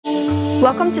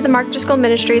Welcome to the Mark Driscoll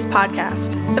Ministries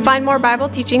podcast. To find more Bible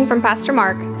teaching from Pastor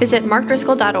Mark, visit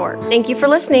markdriscoll.org. Thank you for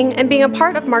listening and being a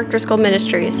part of Mark Driscoll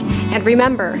Ministries. And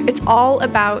remember, it's all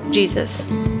about Jesus.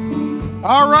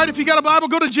 All right, if you got a Bible,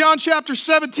 go to John chapter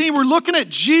 17. We're looking at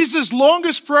Jesus'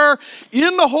 longest prayer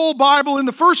in the whole Bible. In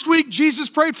the first week, Jesus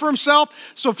prayed for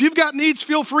himself. So if you've got needs,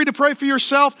 feel free to pray for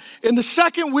yourself. In the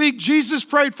second week, Jesus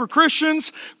prayed for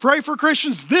Christians. Pray for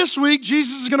Christians. This week,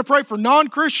 Jesus is going to pray for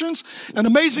non-Christians. And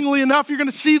amazingly enough, you're going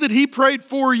to see that he prayed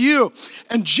for you.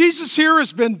 And Jesus here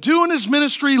has been doing his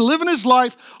ministry, living his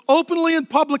life openly and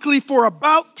publicly for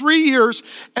about 3 years.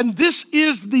 And this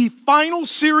is the final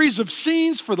series of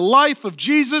scenes for the life of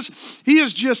Jesus. He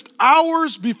is just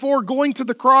hours before going to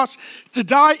the cross to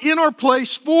die in our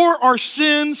place for our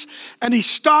sins. And he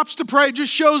stops to pray. It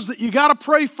just shows that you got to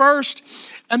pray first.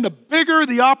 And the bigger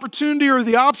the opportunity or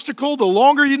the obstacle, the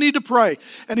longer you need to pray.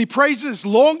 And he prays his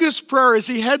longest prayer as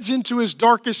he heads into his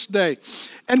darkest day.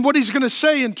 And what he's going to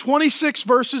say in 26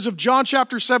 verses of John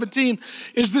chapter 17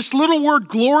 is this little word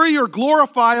glory or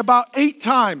glorify about 8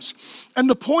 times. And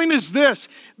the point is this,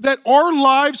 that our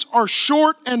lives are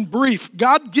short and brief.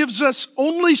 God gives us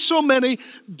only so many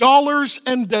dollars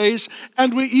and days,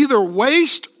 and we either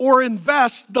waste or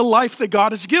invest the life that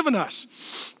God has given us.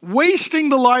 Wasting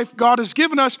the life God has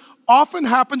given us often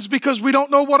happens because we don't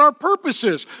know what our purpose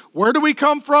is. Where do we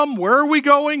come from? Where are we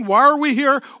going? Why are we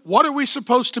here? What are we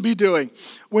supposed to be doing?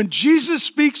 When Jesus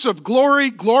speaks of glory,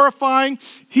 glorifying,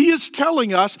 he is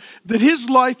telling us that his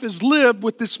life is lived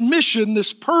with this mission,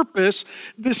 this purpose,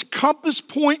 this compass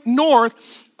point north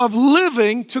of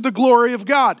living to the glory of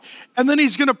God. And then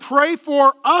he's going to pray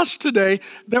for us today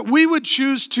that we would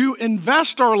choose to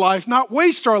invest our life, not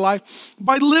waste our life,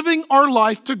 by living our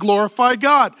life to glorify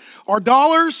God. Our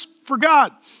dollars for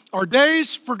God, our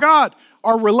days for God,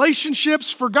 our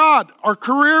relationships for God, our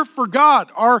career for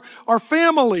God, our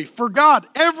family for God.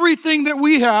 Everything that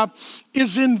we have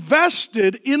is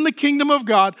invested in the kingdom of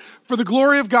God for the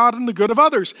glory of God and the good of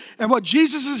others. And what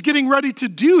Jesus is getting ready to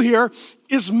do here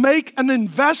is make an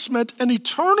investment, an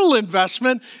eternal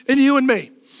investment in you and me.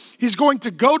 He's going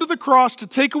to go to the cross to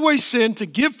take away sin, to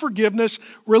give forgiveness,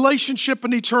 relationship,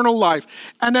 and eternal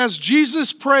life. And as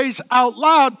Jesus prays out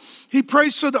loud, he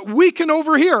prays so that we can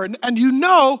overhear. And you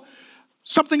know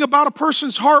something about a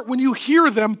person's heart when you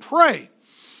hear them pray.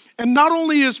 And not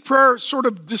only is prayer sort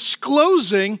of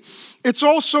disclosing, it's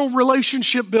also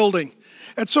relationship building.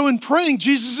 And so in praying,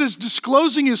 Jesus is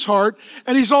disclosing his heart,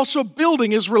 and he's also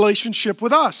building his relationship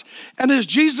with us. And as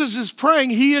Jesus is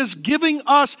praying, he is giving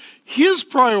us his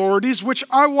priorities, which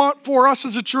I want for us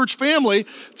as a church family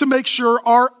to make sure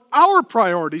are our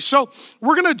priorities. So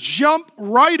we're going to jump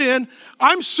right in.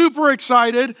 I'm super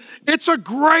excited. It's a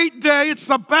great day. It's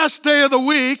the best day of the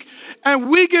week. And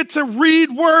we get to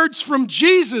read words from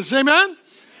Jesus. Amen?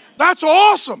 That's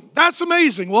awesome. That's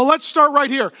amazing. Well, let's start right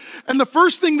here. And the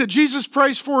first thing that Jesus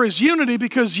prays for is unity,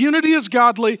 because unity is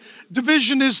godly,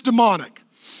 division is demonic.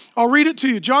 I'll read it to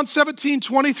you. John 17,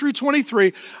 20 through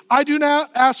 23. I do not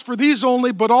ask for these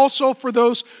only, but also for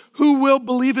those who will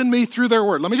believe in me through their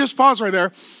word. Let me just pause right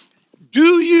there.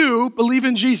 Do you believe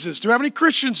in Jesus? Do we have any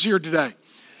Christians here today?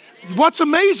 What's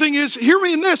amazing is, hear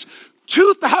me in this,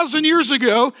 2,000 years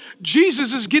ago,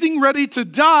 Jesus is getting ready to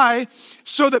die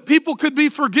so that people could be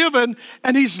forgiven,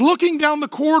 and he's looking down the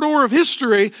corridor of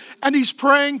history, and he's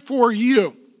praying for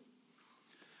you.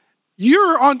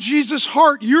 You're on Jesus'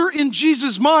 heart. You're in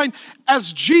Jesus' mind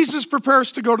as Jesus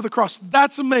prepares to go to the cross.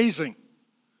 That's amazing.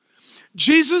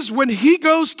 Jesus, when he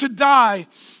goes to die,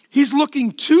 he's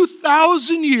looking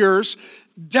 2,000 years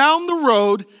down the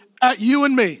road at you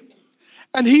and me.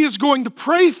 And he is going to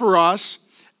pray for us,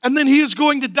 and then he is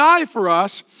going to die for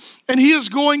us, and he is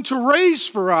going to raise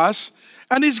for us,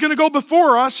 and he's going to go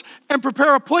before us and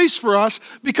prepare a place for us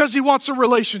because he wants a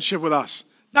relationship with us.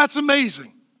 That's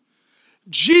amazing.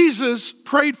 Jesus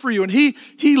prayed for you, and he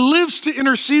lives to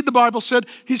intercede. The Bible said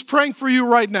he's praying for you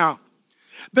right now,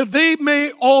 that they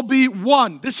may all be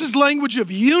one. This is language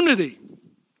of unity.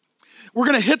 We're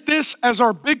going to hit this as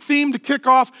our big theme to kick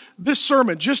off this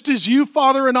sermon, just as you,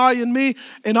 Father, and I in me,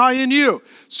 and I in you.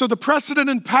 So the precedent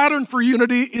and pattern for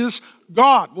unity is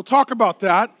God. We'll talk about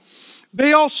that.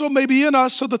 They also may be in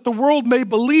us so that the world may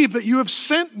believe that you have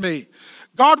sent me.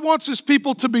 God wants his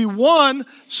people to be one,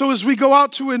 so as we go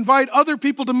out to invite other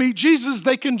people to meet Jesus,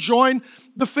 they can join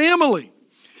the family.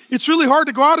 It's really hard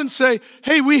to go out and say,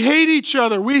 hey, we hate each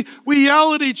other. We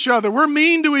yell at each other. We're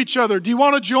mean to each other. Do you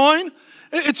want to join?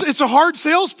 It's a hard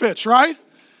sales pitch, right?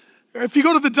 If you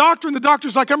go to the doctor and the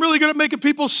doctor's like, I'm really good at making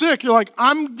people sick. You're like,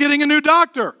 I'm getting a new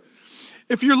doctor.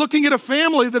 If you're looking at a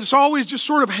family that's always just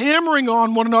sort of hammering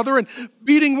on one another and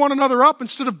beating one another up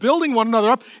instead of building one another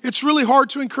up, it's really hard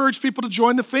to encourage people to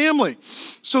join the family.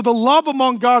 So the love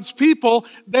among God's people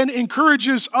then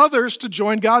encourages others to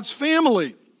join God's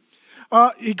family.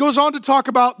 He goes on to talk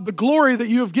about the glory that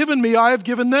you have given me, I have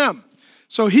given them.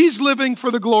 So he's living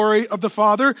for the glory of the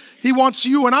Father. He wants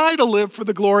you and I to live for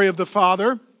the glory of the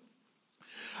Father.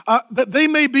 That they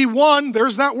may be one,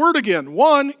 there's that word again,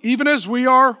 one, even as we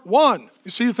are one. You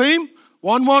see the theme?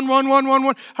 One.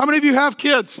 How many of you have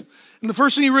kids? And the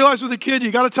first thing you realize with a kid,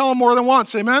 you got to tell them more than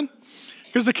once, amen?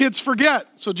 Because the kids forget.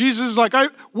 So Jesus is like,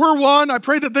 we're one. I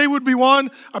pray that they would be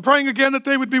one. I'm praying again that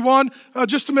they would be one.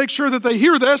 Just to make sure that they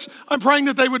hear this, I'm praying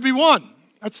that they would be one.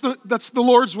 That's the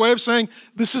Lord's way of saying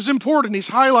this is important. He's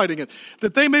highlighting it.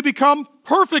 That they may become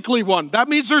perfectly one. That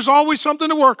means there's always something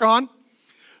to work on.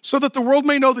 So that the world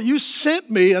may know that you sent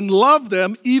me and loved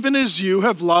them even as you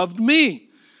have loved me.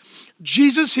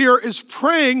 Jesus here is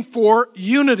praying for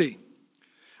unity.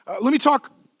 Let me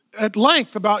talk at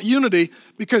length about unity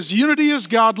because unity is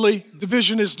godly,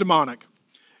 division is demonic.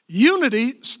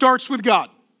 Unity starts with God.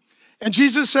 And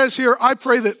Jesus says here, I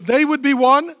pray that they would be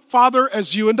one, Father,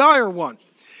 as you and I are one.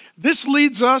 This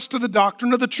leads us to the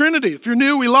doctrine of the Trinity. If you're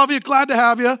new, we love you, glad to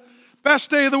have you. Best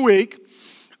day of the week.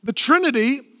 The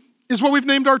Trinity is what we've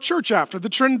named our church after, the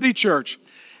Trinity Church.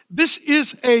 This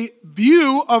is a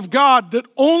view of God that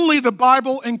only the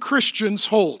Bible and Christians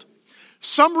hold.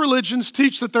 Some religions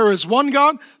teach that there is one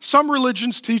God. Some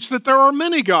religions teach that there are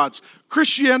many gods.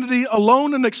 Christianity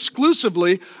alone and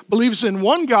exclusively believes in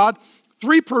one God,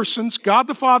 three persons, God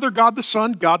the Father, God the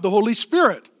Son, God the Holy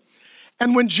Spirit.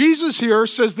 And when Jesus here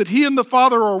says that he and the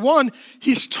Father are one,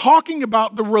 he's talking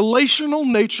about the relational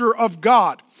nature of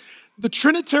God. The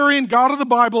Trinitarian God of the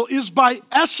Bible is by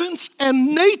essence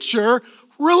and nature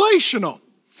relational.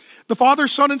 The Father,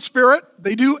 Son, and Spirit,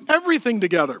 they do everything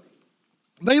together.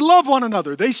 They love one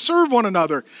another. They serve one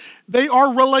another. They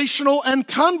are relational and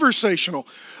conversational.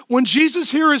 When Jesus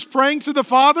here is praying to the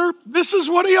Father, this is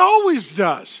what he always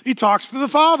does. He talks to the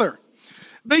Father.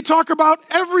 They talk about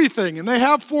everything, and they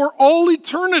have for all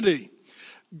eternity.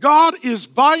 God is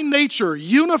by nature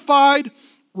unified,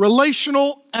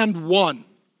 relational, and one.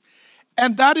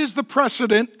 And that is the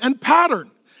precedent and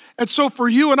pattern. And so for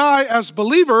you and I as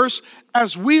believers,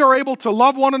 as we are able to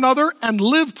love one another and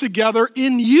live together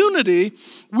in unity,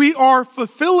 we are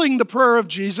fulfilling the prayer of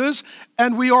Jesus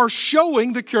and we are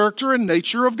showing the character and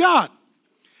nature of God.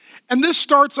 And this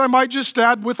starts, I might just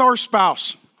add, with our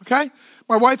spouse, okay?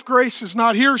 My wife Grace is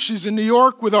not here. She's in New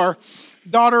York with our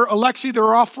daughter Alexi.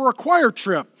 They're off for a choir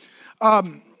trip.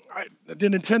 I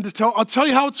didn't intend to tell. I'll tell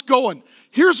you how it's going.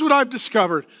 Here's what I've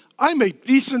discovered. I'm a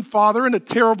decent father and a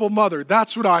terrible mother.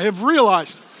 That's what I have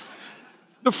realized.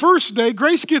 The first day,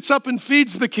 Grace gets up and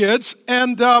feeds the kids,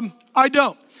 and I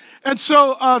don't. And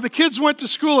so the kids went to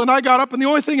school, and I got up, and the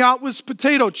only thing out was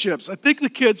potato chips. The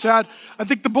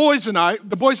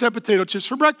boys had potato chips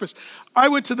for breakfast. I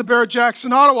went to the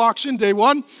Barrett-Jackson Auto Auction, day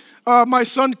one. My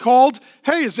son called,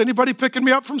 hey, is anybody picking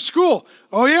me up from school?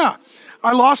 Oh, yeah.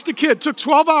 I lost a kid. It took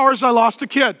 12 hours, I lost a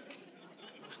kid.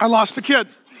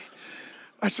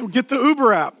 I said, well, get the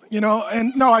Uber app,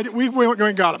 and no, we went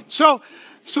and got him. So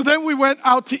then we went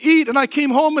out to eat, and I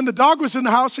came home, and the dog was in the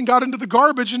house and got into the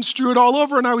garbage and strew it all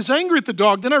over, and I was angry at the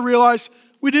dog. Then I realized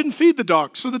we didn't feed the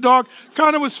dog, so the dog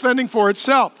kind of was fending for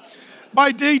itself.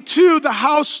 By day 2, the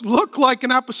house looked like an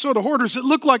episode of Hoarders. It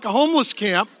looked like a homeless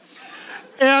camp,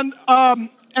 and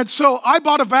so I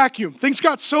bought a vacuum. Things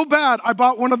got so bad, I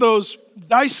bought one of those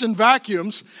Dyson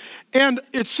vacuums, and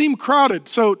it seemed crowded.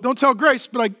 So don't tell Grace,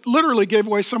 but I literally gave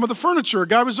away some of the furniture. A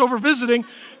guy was over visiting,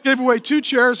 gave away 2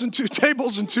 chairs and 2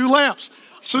 tables and 2 lamps.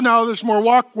 So now there's more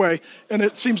walkway and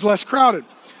it seems less crowded.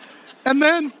 And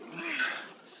then,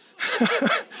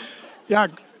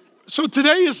 so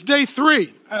today is day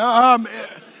 3.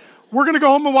 We're going to go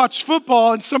home and watch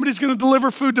football, and somebody's going to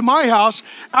deliver food to my house.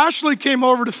 Ashley came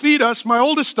over to feed us, my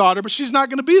oldest daughter, but she's not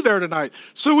going to be there tonight.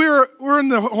 So we're in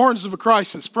the horns of a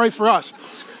crisis. Pray for us.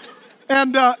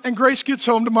 And Grace gets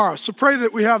home tomorrow. So pray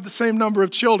that we have the same number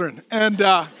of children. And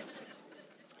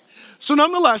so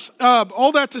nonetheless,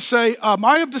 all that to say,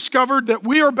 I have discovered that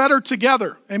we are better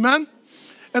together. Amen?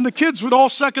 And the kids would all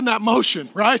second that motion,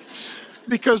 right?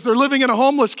 Because they're living in a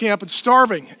homeless camp and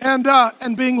starving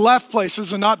and being left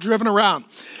places and not driven around.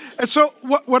 And so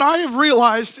what I have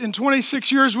realized in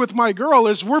 26 years with my girl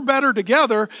is we're better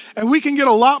together and we can get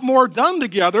a lot more done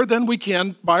together than we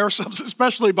can by ourselves,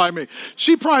 especially by me.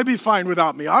 She'd probably be fine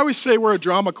without me. I always say we're a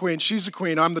drama queen. She's a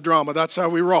queen. I'm the drama. That's how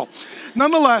we roll.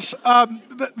 Nonetheless,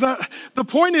 the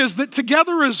point is that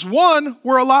together as one,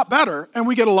 we're a lot better and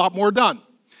we get a lot more done.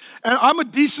 And I'm a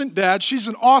decent dad. She's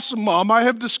an awesome mom. I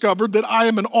have discovered that I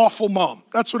am an awful mom.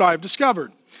 That's what I have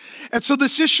discovered. And so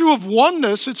this issue of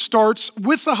oneness, it starts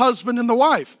with the husband and the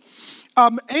wife.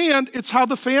 And it's how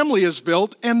the family is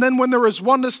built. And then when there is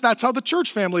oneness, that's how the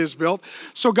church family is built.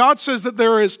 So God says that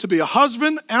there is to be a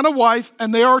husband and a wife,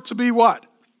 and they are to be what?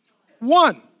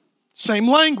 One. Same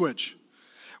language.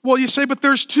 Well, you say, but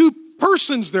there's two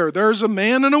persons there. There's a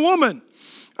man and a woman.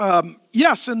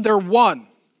 Yes, and they're one.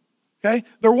 Okay?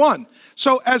 They're one.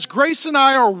 So as Grace and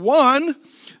I are one,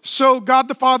 so God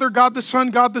the Father, God the Son,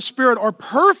 God the Spirit are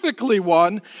perfectly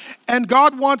one, and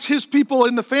God wants his people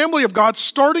in the family of God,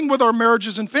 starting with our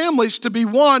marriages and families, to be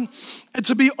one and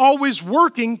to be always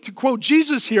working, to quote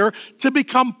Jesus here, to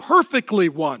become perfectly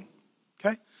one.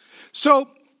 Okay? So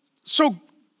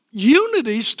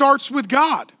unity starts with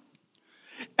God.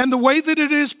 And the way that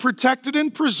it is protected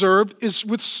and preserved is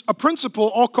with a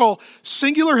principle I'll call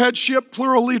singular headship,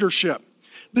 plural leadership.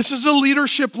 This is a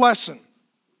leadership lesson.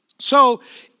 So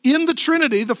in the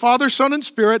Trinity, the Father, Son, and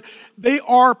Spirit, they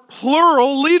are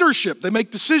plural leadership. They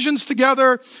make decisions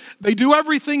together. They do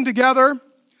everything together.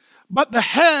 But the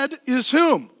head is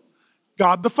whom?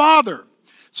 God the Father.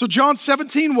 So John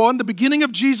 17:1, the beginning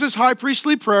of Jesus' high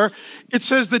priestly prayer, it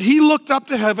says that he looked up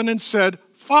to heaven and said,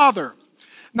 Father.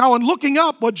 Now, in looking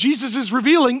up, what Jesus is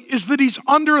revealing is that he's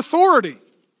under authority,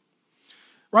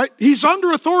 right? He's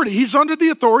under authority. He's under the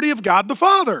authority of God the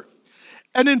Father.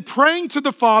 And in praying to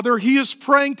the Father, he is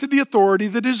praying to the authority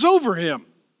that is over him.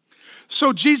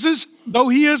 So Jesus, though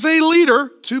he is a leader,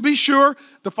 to be sure,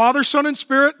 the Father, Son, and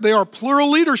Spirit, they are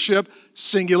plural leadership,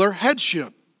 singular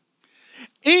headship.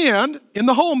 And in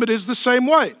the home, it is the same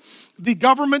way. The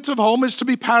government of home is to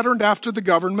be patterned after the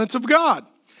government of God.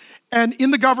 And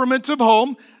in the government of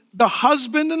home, the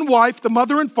husband and wife, the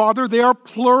mother and father, they are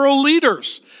plural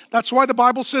leaders. That's why the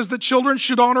Bible says that children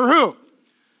should honor who?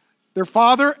 Their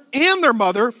father and their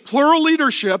mother, plural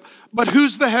leadership, but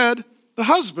who's the head? The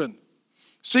husband.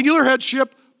 Singular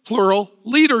headship, plural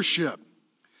leadership.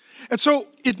 And so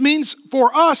it means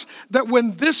for us that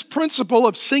when this principle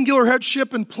of singular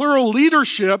headship and plural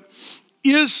leadership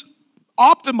is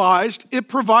optimized, it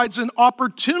provides an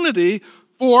opportunity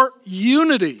for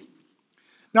unity.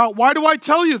 Now, why do I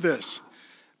tell you this?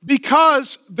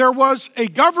 Because there was a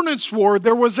governance war,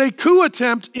 there was a coup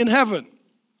attempt in heaven.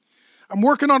 I'm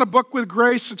working on a book with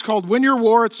Grace. It's called Win Your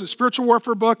War. It's a spiritual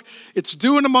warfare book. It's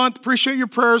due in a month. Appreciate your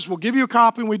prayers. We'll give you a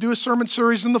copy, and we do a sermon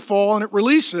series in the fall, and it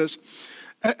releases.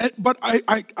 But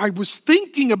I was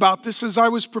thinking about this as I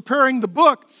was preparing the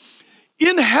book.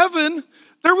 In heaven,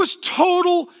 there was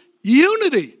total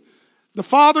unity. The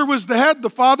Father was the head. The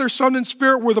Father, Son, and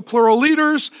Spirit were the plural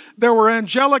leaders. There were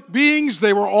angelic beings.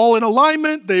 They were all in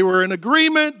alignment. They were in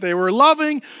agreement. They were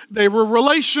loving. They were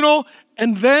relational.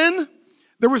 And then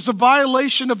there was a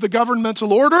violation of the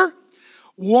governmental order.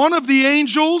 One of the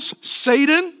angels,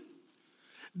 Satan,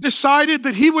 decided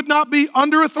that he would not be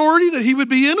under authority, that he would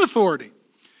be in authority.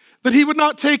 That he would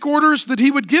not take orders, that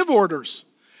he would give orders.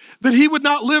 That he would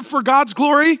not live for God's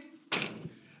glory,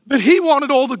 that he wanted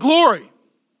all the glory.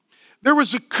 There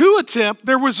was a coup attempt,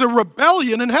 there was a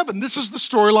rebellion in heaven. This is the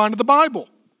storyline of the Bible.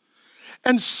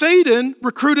 And Satan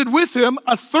recruited with him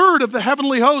a third of the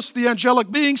heavenly host, the angelic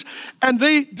beings, and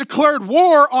they declared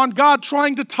war on God,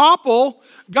 trying to topple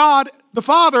God the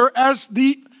Father as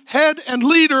the head and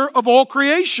leader of all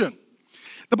creation.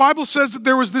 The Bible says that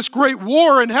there was this great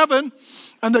war in heaven,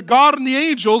 and that God and the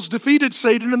angels defeated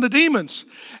Satan and the demons,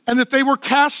 and that they were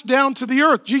cast down to the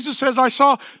earth. Jesus says, I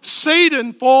saw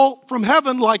Satan fall from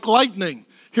heaven like lightning.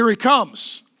 Here he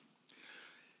comes.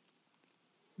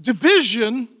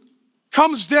 Division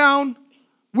comes down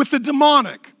with the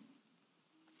demonic.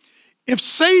 If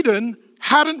Satan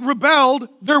hadn't rebelled,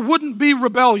 there wouldn't be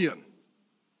rebellion.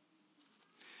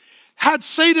 Had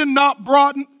Satan not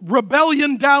brought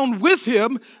rebellion down with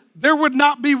him, there would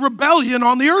not be rebellion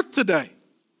on the earth today.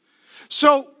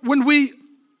 So when we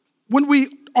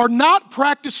are not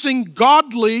practicing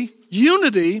godly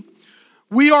unity,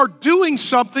 we are doing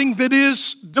something that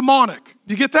is demonic.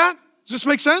 Do you get that? Does this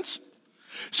make sense?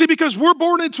 See, because we're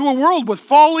born into a world with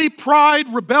folly,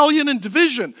 pride, rebellion, and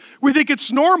division. We think it's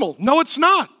normal. No, it's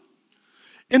not.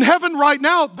 In heaven right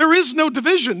now, there is no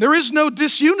division. There is no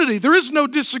disunity. There is no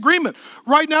disagreement.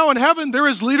 Right now in heaven, there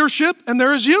is leadership and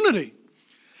there is unity.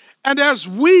 And as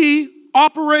we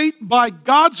operate by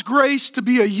God's grace to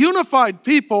be a unified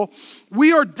people,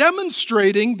 we are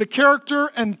demonstrating the character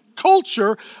and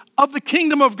culture of the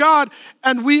kingdom of God,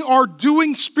 and we are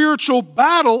doing spiritual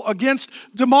battle against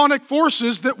demonic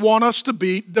forces that want us to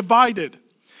be divided.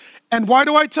 And why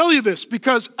do I tell you this?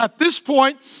 Because at this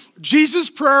point, Jesus'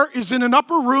 prayer is in an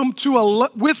upper room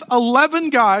with 11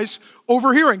 guys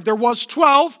overhearing. There was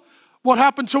 12. What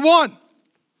happened to one?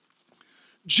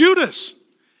 Judas.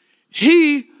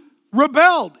 He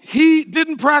rebelled. He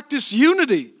didn't practice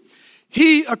unity.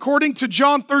 He, according to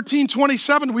John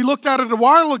 13:27, we looked at it a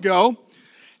while ago,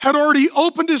 had already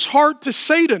opened his heart to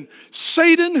Satan.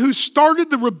 Satan, who started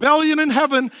the rebellion in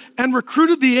heaven and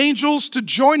recruited the angels to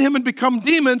join him and become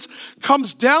demons,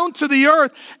 comes down to the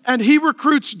earth and he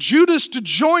recruits Judas to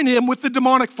join him with the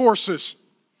demonic forces.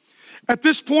 At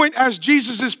this point, as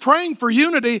Jesus is praying for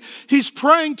unity, he's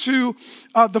praying to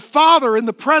the Father in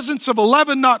the presence of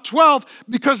 11, not 12,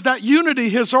 because that unity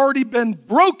has already been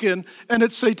broken and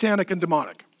it's satanic and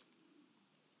demonic.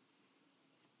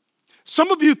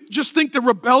 Some of you just think that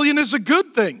rebellion is a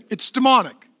good thing. It's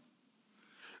demonic.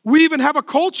 We even have a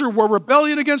culture where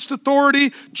rebellion against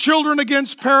authority, children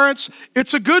against parents,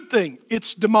 it's a good thing.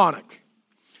 It's demonic.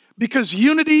 Because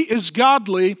unity is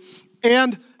godly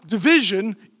and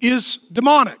division is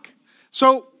demonic.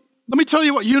 So let me tell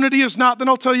you what unity is not, then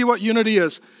I'll tell you what unity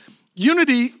is.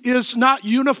 Unity is not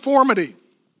uniformity.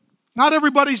 Not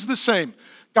everybody's the same.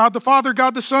 God the Father,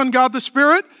 God the Son, God the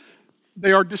Spirit,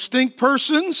 they are distinct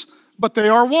persons, but they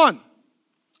are one.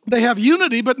 They have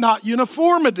unity, but not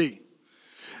uniformity.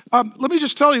 Let me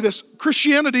just tell you this.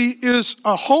 Christianity is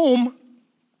a home,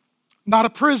 not a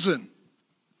prison.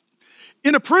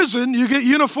 In a prison, you get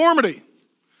uniformity.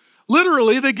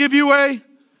 Literally, they give you a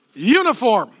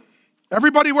uniform.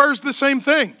 Everybody wears the same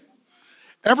thing.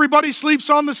 Everybody sleeps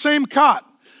on the same cot.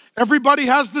 Everybody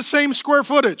has the same square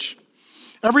footage.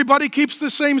 Everybody keeps the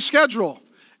same schedule.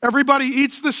 Everybody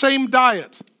eats the same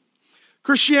diet.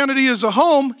 Christianity is a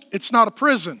home, it's not a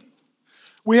prison.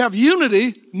 We have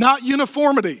unity, not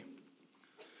uniformity.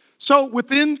 So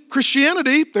within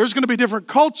Christianity, there's going to be different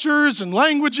cultures and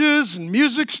languages and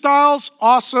music styles.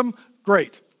 Awesome,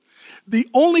 great. The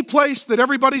only place that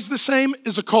everybody's the same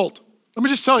is a cult. Let me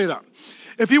just tell you that.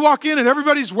 If you walk in and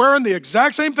everybody's wearing the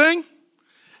exact same thing,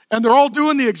 and they're all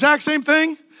doing the exact same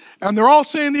thing, and they're all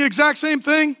saying the exact same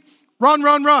thing, run,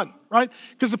 right?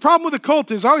 Because the problem with a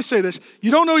cult is, I always say this,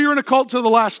 you don't know you're in a cult till the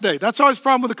last day. That's always the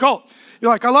problem with a cult.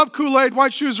 You're like, I love Kool-Aid,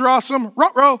 white shoes are awesome,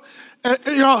 ruh-roh.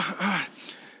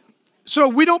 So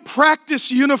we don't practice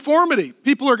uniformity.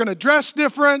 People are going to dress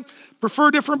different,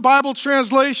 prefer different Bible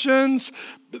translations.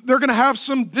 They're going to have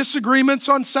some disagreements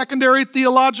on secondary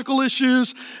theological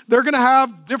issues. They're going to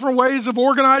have different ways of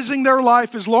organizing their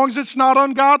life. As long as it's not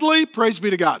ungodly, praise be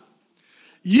to God.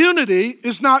 Unity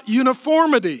is not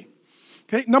uniformity.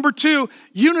 Okay, number two,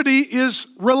 unity is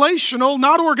relational,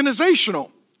 not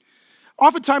organizational.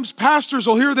 Oftentimes pastors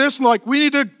will hear this and like, we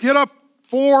need to get a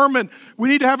form and we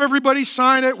need to have everybody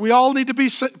sign it. We all need to be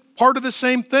part of the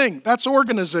same thing. That's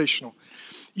organizational.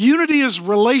 Unity is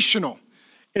relational.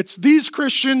 It's these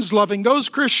Christians loving those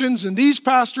Christians and these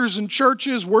pastors and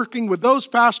churches working with those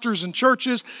pastors and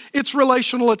churches. It's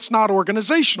relational, it's not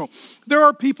organizational. There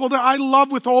are people that I love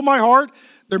with all my heart.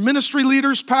 They're ministry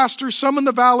leaders, pastors, some in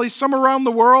the valley, some around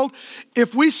the world.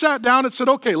 If we sat down and said,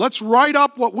 okay, let's write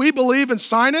up what we believe and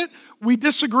sign it, we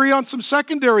disagree on some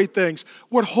secondary things.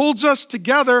 What holds us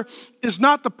together is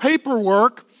not the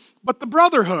paperwork, but the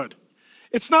brotherhood.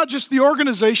 It's not just the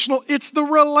organizational, it's the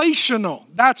relational.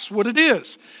 That's what it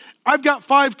is. I've got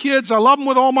 5 kids, I love them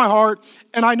with all my heart,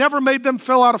 and I never made them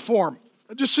fill out a form.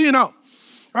 Just so you know.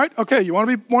 All right, okay, you want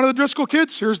to be one of the Driscoll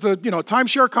kids? Here's the,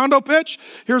 timeshare condo pitch.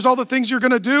 Here's all the things you're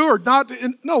going to do or not.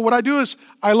 No, what I do is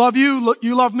I love you,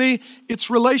 you love me. It's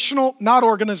relational, not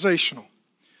organizational.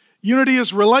 Unity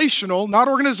is relational, not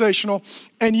organizational,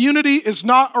 and unity is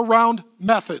not around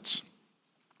methods.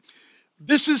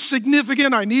 This is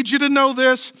significant. I need you to know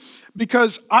this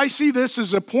because I see this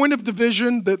as a point of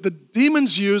division that the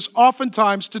demons use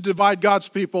oftentimes to divide God's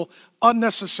people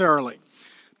unnecessarily.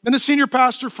 Been a senior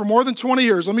pastor for more than 20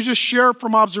 years. Let me just share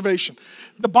from observation.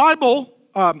 The Bible,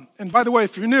 and by the way,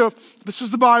 if you're new, this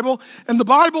is the Bible, and the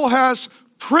Bible has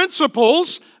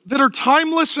principles that are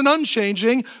timeless and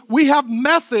unchanging. We have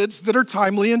methods that are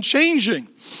timely and changing.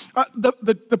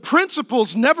 The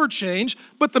principles never change,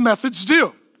 but the methods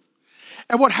do.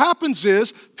 And what happens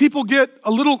is people get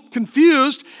a little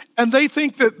confused and they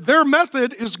think that their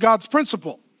method is God's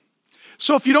principle.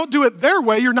 So if you don't do it their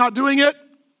way, you're not doing it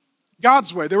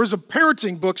God's way. There was a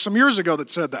parenting book some years ago that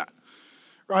said that,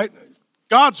 right?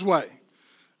 God's way.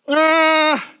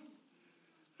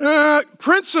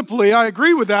 Principally, I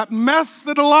agree with that.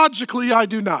 Methodologically, I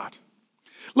do not.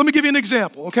 Let me give you an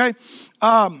example, okay?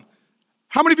 How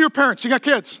many of you are parents? You got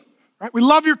kids, right? We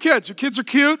love your kids. Your kids are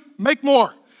cute. Make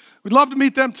more. We'd love to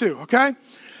meet them too, okay?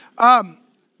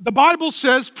 The Bible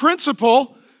says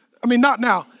principle, I mean, not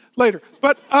now, later.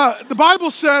 But the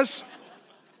Bible says,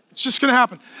 it's just going to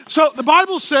happen. So the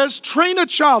Bible says, train a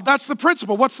child. That's the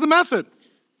principle. What's the method?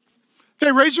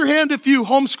 Okay, raise your hand if you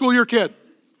homeschool your kid.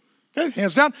 Okay,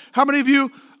 hands down. How many of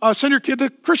you send your kid to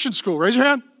Christian school? Raise your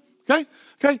hand.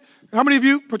 Okay. How many of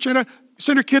you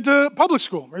send your kid to public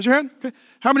school? Raise your hand. Okay.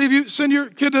 How many of you send your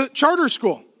kid to charter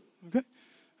school? Okay.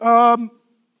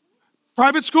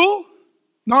 Private school?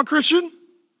 Non-Christian?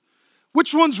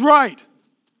 Which one's right?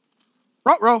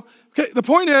 Row. Okay, the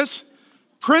point is,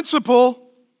 principle,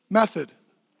 method.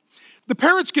 The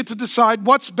parents get to decide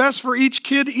what's best for each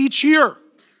kid each year,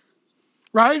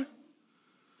 right?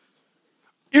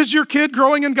 Is your kid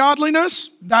growing in godliness?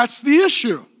 That's the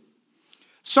issue.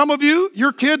 Some of you,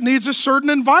 your kid needs a certain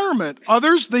environment.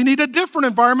 Others, they need a different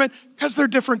environment because they're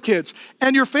different kids.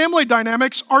 And your family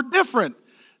dynamics are different.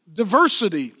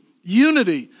 Diversity,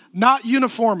 unity, not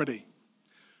uniformity.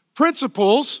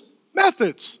 Principles,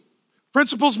 methods.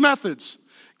 Principles, methods.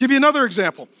 Give you another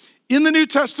example. In the New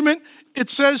Testament, it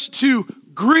says to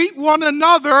greet one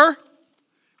another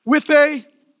with a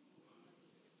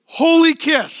holy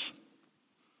kiss.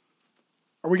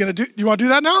 Do you want to do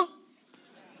that now?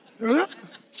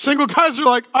 Single guys are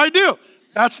like, I do.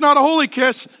 That's not a holy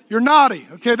kiss. You're naughty.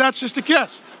 Okay, that's just a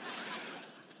kiss.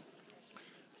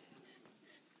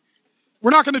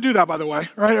 We're not going to do that, by the way,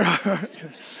 right?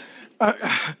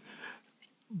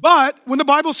 But when the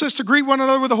Bible says to greet one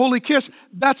another with a holy kiss,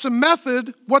 that's a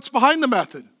method. What's behind the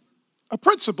method? A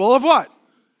principle of what?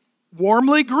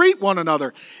 Warmly greet one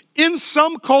another. In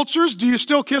some cultures, do you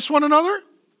still kiss one another?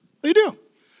 They do.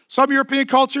 Some European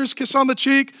cultures kiss on the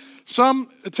cheek. Some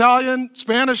Italian,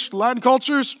 Spanish, Latin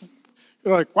cultures,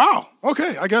 you're like, wow,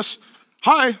 okay, I guess,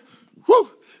 hi, whoo,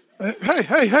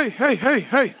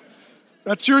 hey.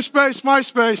 That's your space, my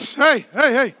space. Hey.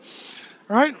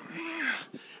 All right?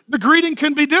 The greeting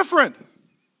can be different.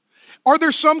 Are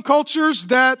there some cultures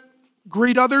that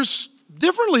greet others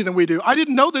differently than we do? I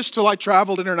didn't know this till I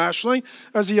traveled internationally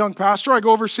as a young pastor. I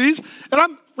go overseas, and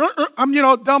I'm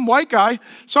a dumb white guy,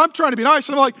 so I'm trying to be nice.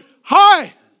 And I'm like,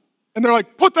 hi. And they're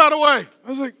like, put that away. I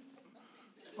was like,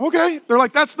 okay. They're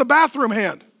like, that's the bathroom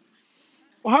hand.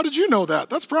 Well, how did you know that?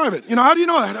 That's private. How do you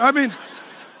know that? I mean,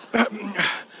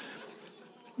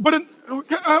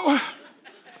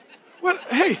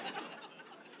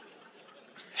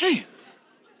 Hey,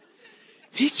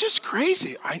 he's just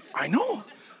crazy. I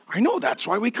know that's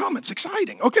why we come. It's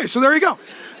exciting. Okay, so there you go.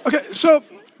 Okay,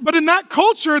 but in that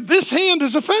culture, this hand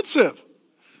is offensive.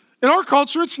 In our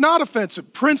culture, it's not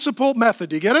offensive. Principle,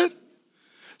 method. Do you get it?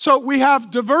 So we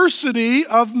have diversity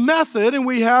of method and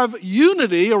we have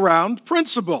unity around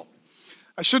principle.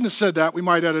 I shouldn't have said that. We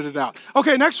might edit it out.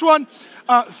 Okay, next one.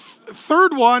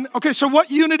 Third one. Okay, so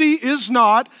what unity is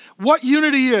not, what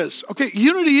unity is. Okay,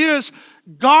 unity is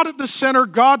God at the center,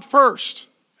 God first.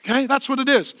 Okay, that's what it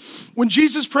is. When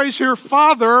Jesus prays here,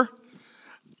 Father,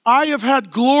 I have had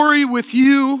glory with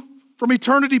you from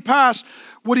eternity past.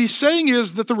 What he's saying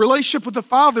is that the relationship with the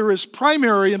Father is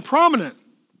primary and prominent.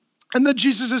 And then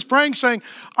Jesus is praying, saying,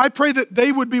 I pray that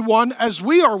they would be one as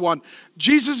we are one.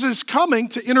 Jesus is coming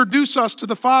to introduce us to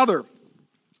the Father.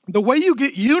 The way you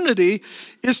get unity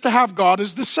is to have God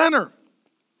as the center.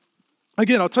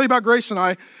 Again, I'll tell you about Grace and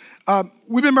I.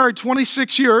 We've been married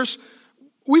 26 years.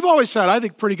 We've always had, I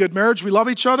think, pretty good marriage. We love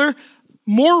each other.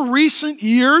 More recent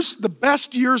years, the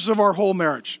best years of our whole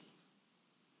marriage.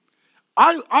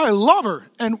 I love her,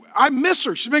 and I miss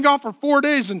her. She's been gone for 4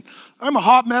 days, and I'm a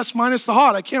hot mess minus the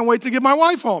hot. I can't wait to get my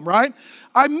wife home, right?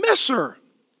 I miss her.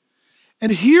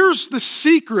 And here's the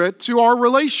secret to our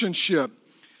relationship.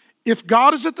 If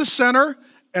God is at the center,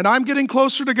 and I'm getting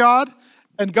closer to God,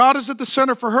 and God is at the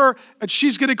center for her, and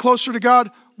she's getting closer to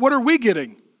God, what are we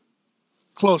getting?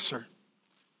 Closer.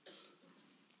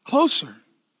 Closer.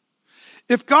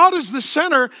 If God is the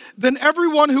center, then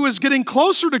everyone who is getting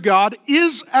closer to God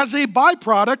is, as a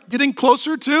byproduct, getting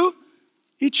closer to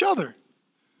each other.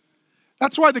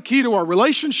 That's why the key to our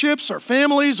relationships, our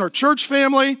families, our church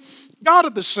family, God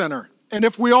at the center. And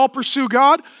if we all pursue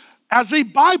God, as a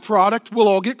byproduct, we'll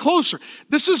all get closer.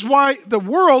 This is why the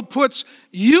world puts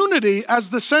unity as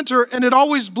the center, and it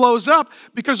always blows up,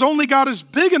 because only God is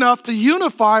big enough to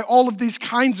unify all of these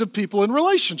kinds of people in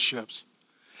relationships.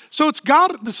 So it's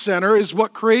God at the center is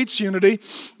what creates unity.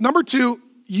 Number two,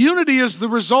 unity is the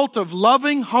result of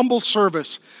loving, humble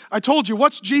service. I told you,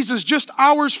 what's Jesus just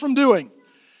hours from doing?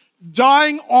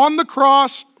 Dying on the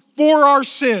cross for our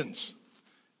sins.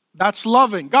 That's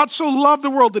loving. God so loved the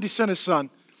world that he sent his son.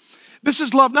 This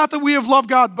is love, not that we have loved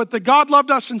God, but that God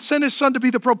loved us and sent his son to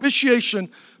be the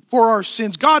propitiation for our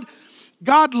sins. God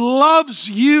loves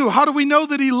you. How do we know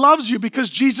that he loves you? Because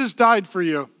Jesus died for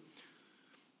you.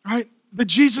 right? That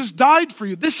Jesus died for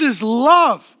you. This is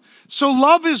love. So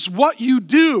love is what you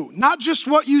do, not just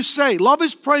what you say. Love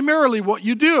is primarily what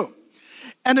you do.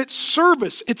 And it's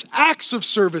service, it's acts of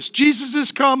service. Jesus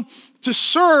has come to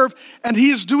serve, and he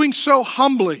is doing so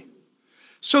humbly.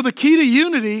 So the key to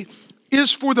unity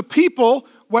is for the people,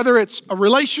 whether it's a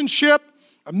relationship,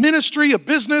 a ministry, a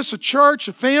business, a church,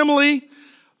 a family,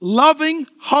 loving,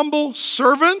 humble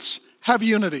servants have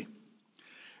unity.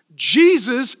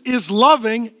 Jesus is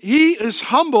loving, he is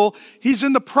humble, he's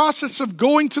in the process of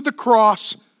going to the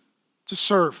cross to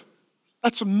serve.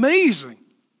 That's amazing.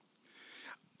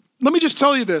 Let me just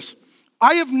tell you this.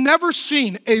 I have never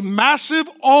seen a massive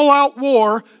all-out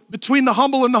war between the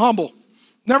humble and the humble.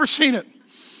 Never seen it.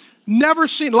 Never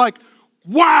seen, like,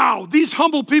 wow, these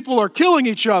humble people are killing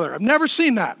each other. I've never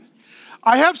seen that.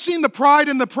 I have seen the pride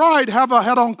and the pride have a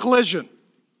head-on collision.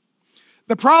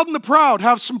 The proud and the proud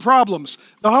have some problems.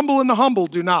 The humble and the humble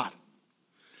do not.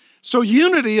 So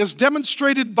unity is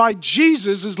demonstrated by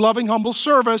Jesus' loving, humble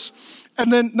service.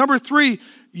 And then number 3,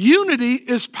 unity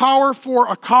is power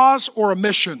for a cause or a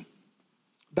mission.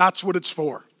 That's what it's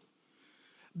for.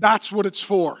 That's what it's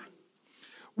for.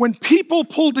 When people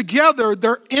pull together,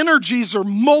 their energies are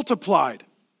multiplied.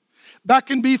 That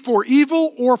can be for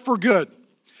evil or for good.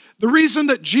 The reason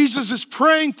that Jesus is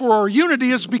praying for our unity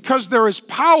is because there is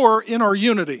power in our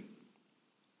unity.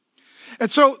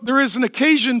 And so there is an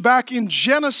occasion back in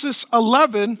Genesis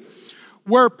 11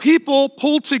 where people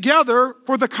pull together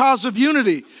for the cause of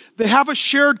unity. They have a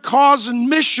shared cause and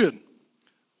mission,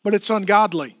 but it's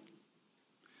ungodly.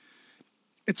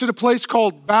 It's at a place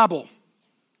called Babel.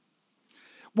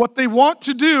 What they want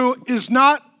to do is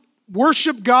not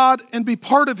worship God and be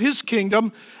part of his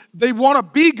kingdom. They want to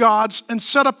be gods and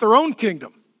set up their own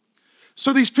kingdom.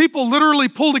 So these people literally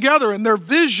pull together, and their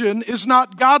vision is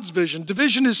not God's vision.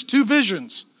 Division is 2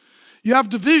 visions. You have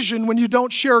division when you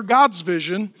don't share God's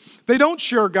vision. They don't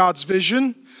share God's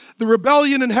vision. The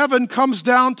rebellion in heaven comes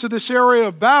down to this area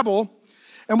of Babel,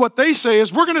 and what they say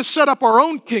is, we're going to set up our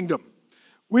own kingdom.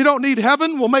 We don't need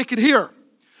heaven, we'll make it here.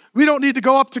 We don't need to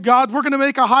go up to God. We're going to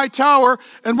make a high tower,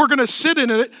 and we're going to sit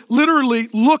in it, literally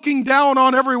looking down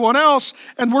on everyone else,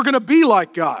 and we're going to be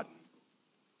like God.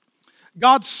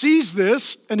 God sees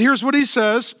this, and here's what he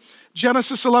says,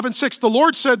 Genesis 11:6. The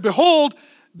Lord said, behold,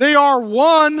 they are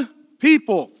one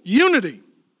people, unity.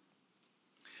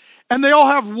 And they all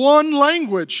have one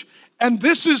language. And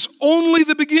this is only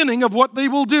the beginning of what they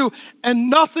will do. And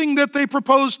nothing that they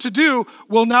propose to do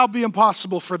will now be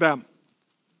impossible for them.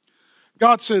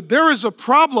 God said, there is a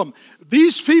problem.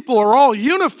 These people are all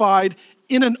unified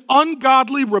in an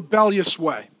ungodly, rebellious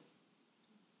way.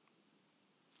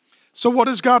 So what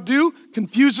does God do?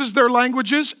 Confuses their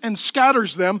languages and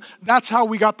scatters them. That's how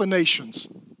we got the nations.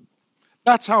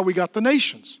 That's how we got the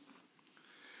nations.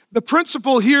 The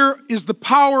principle here is the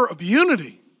power of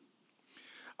unity.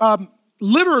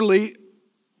 Literally,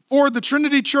 for the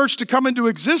Trinity Church to come into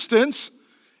existence,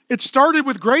 it started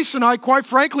with Grace and I, quite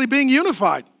frankly, being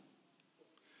unified.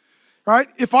 Right?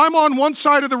 If I'm on one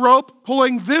side of the rope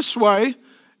pulling this way,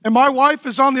 and my wife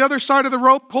is on the other side of the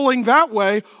rope pulling that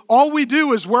way, all we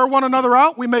do is wear one another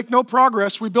out. We make no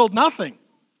progress. We build nothing.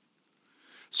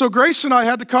 So Grace and I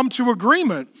had to come to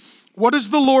agreement. What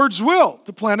is the Lord's will?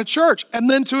 To plant a church. And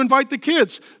then to invite the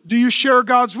kids. Do you share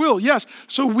God's will? Yes.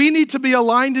 So we need to be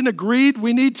aligned and agreed.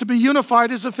 We need to be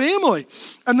unified as a family.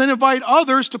 And then invite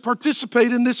others to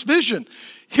participate in this vision.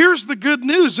 Here's the good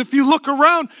news. If you look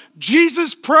around,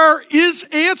 Jesus' prayer is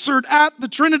answered at the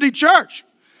Trinity Church.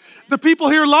 The people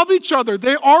here love each other.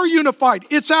 They are unified.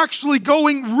 It's actually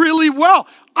going really well.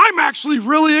 I'm actually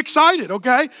really excited,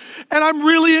 okay? And I'm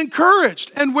really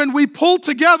encouraged. And when we pull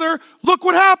together, look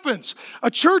what happens. A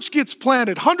church gets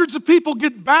planted. Hundreds of people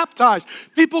get baptized.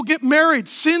 People get married.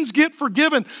 Sins get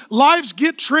forgiven. Lives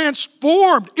get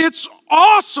transformed. It's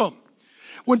awesome.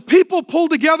 When people pull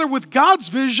together with God's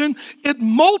vision, it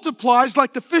multiplies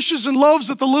like the fishes and loaves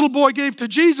that the little boy gave to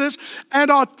Jesus, and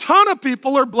a ton of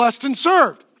people are blessed and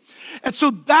served. And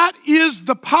so that is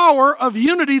the power of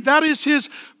unity. That is his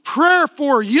prayer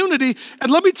for unity. And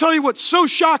let me tell you what's so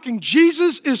shocking.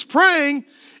 Jesus is praying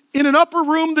in an upper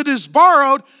room that is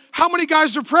borrowed. How many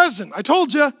guys are present? I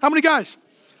told you. How many guys?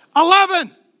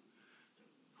 11.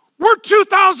 We're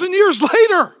 2,000 years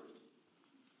later.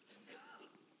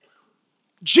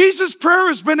 Jesus' prayer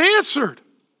has been answered.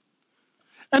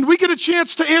 And we get a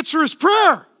chance to answer his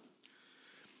prayer.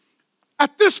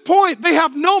 At this point, they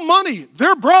have no money.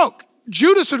 They're broke.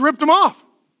 Judas had ripped them off.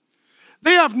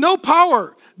 They have no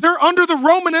power. They're under the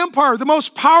Roman Empire, the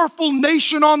most powerful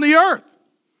nation on the earth.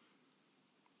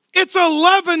 It's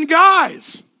 11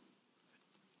 guys.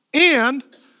 And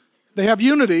they have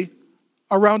unity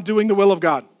around doing the will of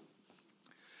God.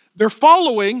 They're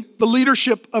following the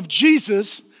leadership of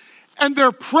Jesus, and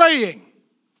they're praying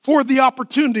for the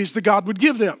opportunities that God would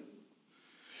give them.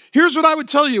 Here's what I would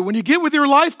tell you. When you get with your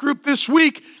life group this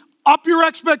week, up your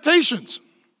expectations.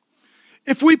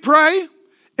 If we pray,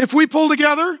 if we pull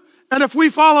together, and if we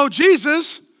follow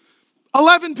Jesus,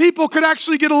 11 people could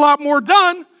actually get a lot more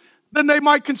done than they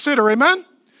might consider. Amen?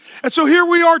 And so here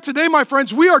we are today, my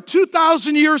friends. We are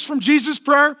 2,000 years from Jesus'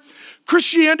 prayer.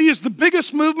 Christianity is the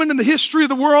biggest movement in the history of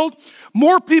the world.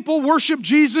 More people worship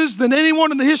Jesus than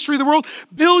anyone in the history of the world.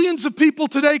 Billions of people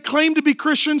today claim to be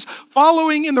Christians,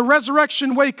 following in the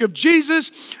resurrection wake of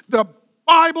Jesus. The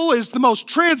Bible is the most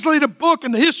translated book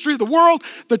in the history of the world.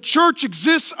 The church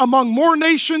exists among more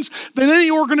nations than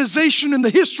any organization in the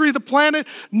history of the planet.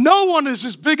 No one is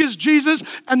as big as Jesus,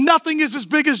 and nothing is as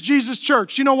big as Jesus'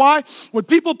 church. You know why? When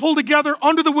people pull together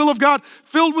under the will of God,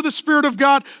 filled with the Spirit of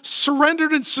God,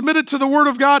 surrendered and submitted to the Word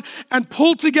of God, and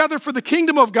pulled together for the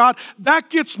kingdom of God, that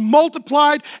gets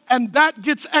multiplied and that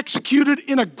gets executed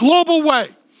in a global way.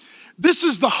 This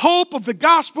is the hope of the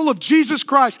gospel of Jesus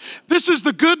Christ. This is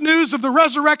the good news of the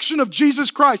resurrection of Jesus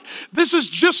Christ. This is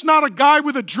just not a guy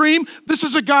with a dream. This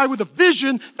is a guy with a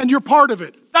vision, and you're part of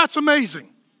it. That's amazing.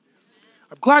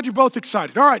 I'm glad you're both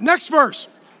excited. All right, next verse.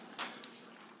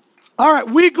 All right,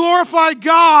 we glorify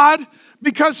God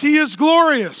because he is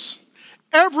glorious.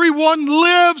 Everyone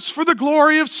lives for the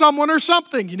glory of someone or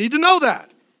something. You need to know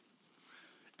that.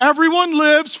 Everyone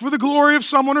lives for the glory of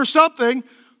someone or something.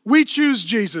 We choose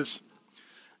Jesus.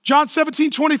 John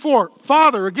 17:24,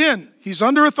 Father, again, he's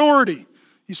under authority.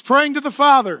 He's praying to the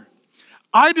Father.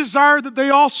 I desire that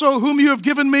they also, whom you have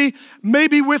given me, may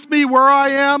be with me where I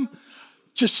am,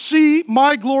 to see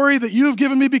my glory that you have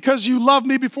given me because you loved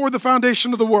me before the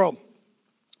foundation of the world.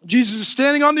 Jesus is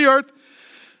standing on the earth,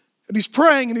 and he's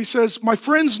praying, and he says, my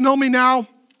friends know me now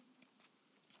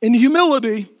in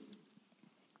humility,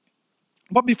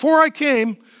 but before I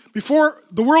came, before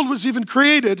the world was even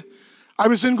created, I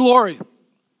was in glory.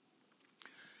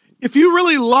 If you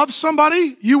really love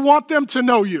somebody, you want them to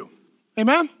know you.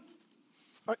 Amen?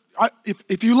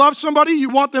 If you love somebody, you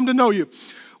want them to know you.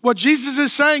 What Jesus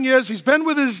is saying is, he's been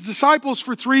with his disciples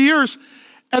for 3 years,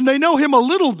 and they know him a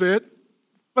little bit,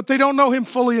 but they don't know him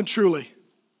fully and truly.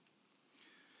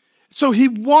 So he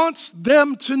wants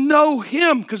them to know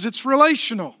him because it's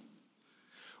relational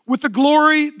with the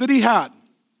glory that he had.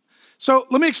 So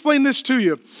let me explain this to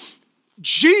you.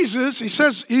 Jesus, he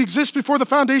says he exists before the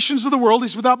foundations of the world.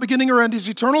 He's without beginning or end. He's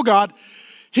eternal God.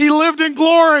 He lived in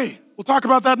glory. We'll talk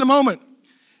about that in a moment.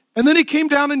 And then he came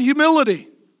down in humility.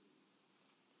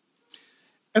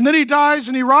 And then he dies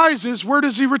and he rises. Where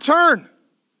does he return?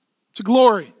 To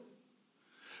glory.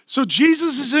 So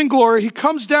Jesus is in glory. He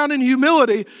comes down in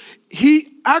humility. He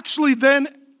actually then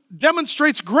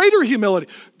demonstrates greater humility.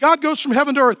 God goes from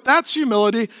heaven to earth. That's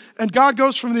humility. And God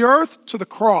goes from the earth to the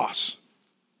cross.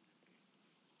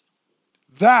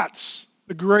 That's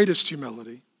the greatest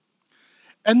humility.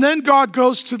 And then God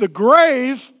goes to the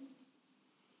grave.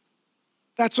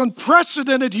 That's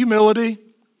unprecedented humility.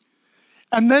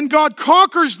 And then God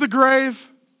conquers the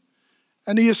grave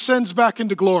and he ascends back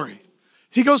into glory.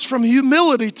 He goes from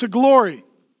humility to glory.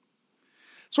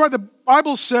 That's why the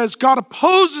Bible says God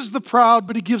opposes the proud,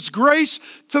 but he gives grace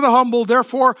to the humble.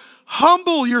 Therefore,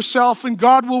 humble yourself and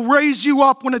God will raise you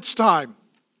up when it's time.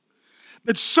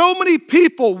 That so many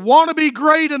people want to be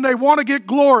great and they want to get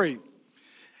glory.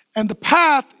 And the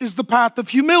path is the path of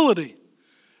humility.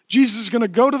 Jesus is going to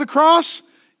go to the cross.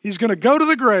 He's going to go to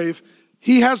the grave.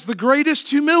 He has the greatest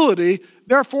humility.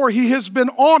 Therefore, he has been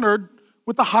honored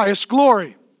with the highest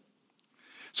glory.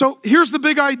 So here's the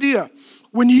big idea.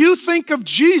 When you think of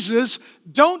Jesus,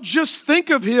 don't just think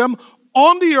of him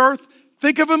on the earth.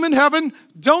 Think of him in heaven.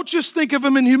 Don't just think of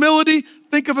him in humility.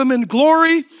 Think of him in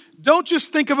glory. Don't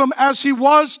just think of him as he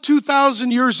was 2,000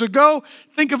 years ago.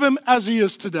 Think of him as he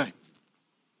is today.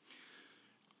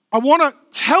 I want to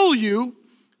tell you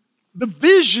the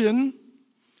vision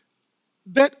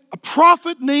that a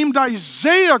prophet named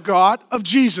Isaiah got of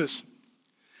Jesus.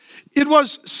 It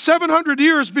was 700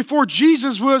 years before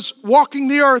Jesus was walking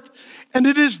the earth, and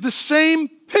it is the same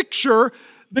picture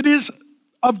that is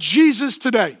of Jesus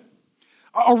today.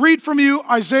 I'll read from you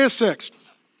Isaiah 6.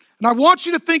 And I want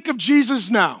you to think of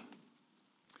Jesus now.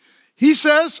 He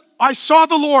says, I saw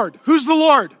the Lord. Who's the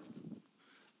Lord?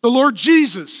 The Lord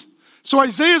Jesus. So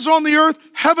Isaiah's on the earth,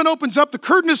 heaven opens up, the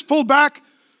curtain is pulled back,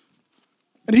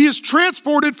 and he is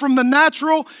transported from the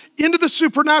natural into the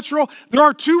supernatural. There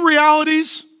are two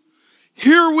realities.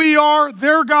 Here we are,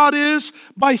 there God is.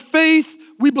 By faith,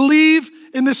 we believe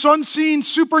in this unseen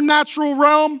supernatural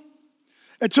realm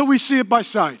until we see it by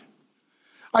sight.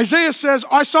 Isaiah says,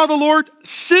 I saw the Lord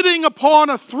sitting upon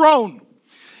a throne.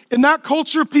 In that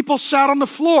culture, people sat on the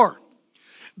floor.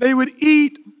 They would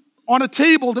eat on a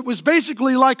table that was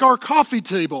basically like our coffee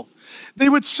table. They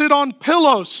would sit on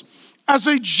pillows. As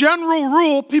a general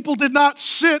rule, people did not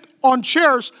sit on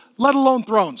chairs, let alone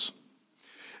thrones,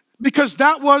 because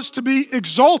that was to be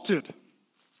exalted.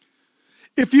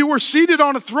 If you were seated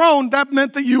on a throne, that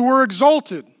meant that you were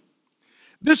exalted.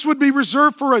 This would be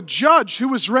reserved for a judge who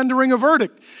was rendering a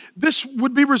verdict. This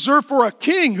would be reserved for a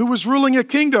king who was ruling a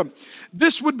kingdom.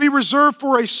 This would be reserved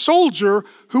for a soldier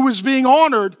who was being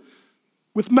honored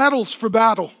with medals for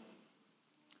battle.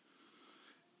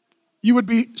 You would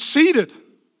be seated.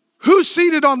 Who's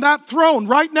seated on that throne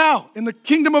right now in the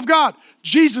kingdom of God?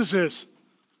 Jesus is.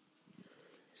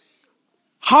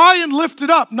 High and lifted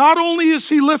up. Not only is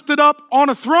he lifted up on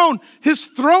a throne, his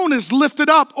throne is lifted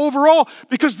up overall,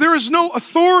 because there is no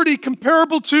authority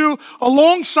comparable to,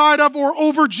 alongside of, or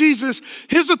over Jesus.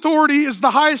 His authority is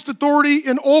the highest authority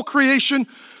in all creation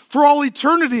for all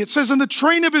eternity. It says, and the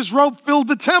train of his robe filled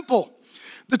the temple.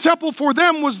 The temple for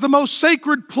them was the most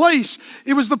sacred place.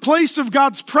 It was the place of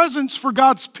God's presence for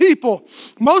God's people.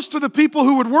 Most of the people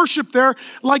who would worship there,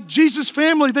 like Jesus'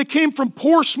 family, they came from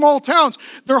poor, small towns.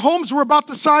 Their homes were about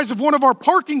the size of one of our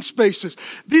parking spaces.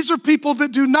 These are people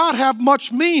that do not have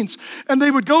much means. And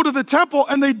they would go to the temple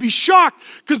and they'd be shocked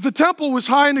because the temple was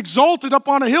high and exalted up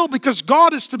on a hill, because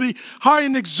God is to be high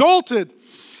and exalted.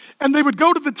 And they would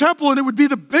go to the temple and it would be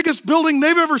the biggest building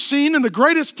they've ever seen and the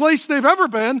greatest place they've ever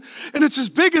been. And it's as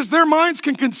big as their minds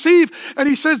can conceive. And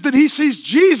he says that he sees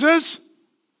Jesus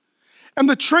and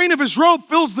the train of his robe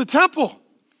fills the temple.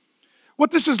 What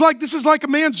this is like a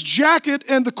man's jacket,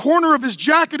 and the corner of his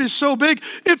jacket is so big,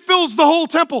 it fills the whole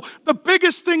temple. The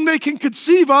biggest thing they can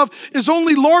conceive of is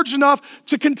only large enough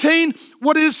to contain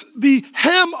what is the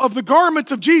hem of the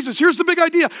garment of Jesus. Here's the big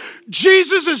idea.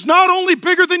 Jesus is not only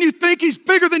bigger than you think, he's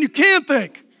bigger than you can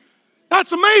think.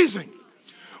 That's amazing.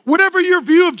 Whatever your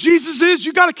view of Jesus is,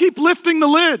 you got to keep lifting the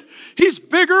lid. He's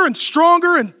bigger and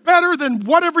stronger and better than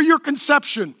whatever your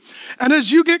conception. And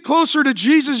as you get closer to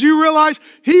Jesus, you realize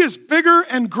he is bigger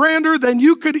and grander than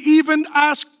you could even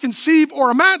ask, conceive, or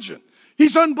imagine.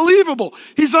 He's unbelievable.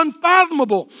 He's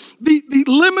unfathomable. The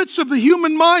limits of the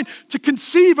human mind to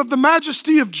conceive of the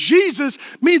majesty of Jesus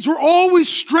means we're always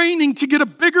straining to get a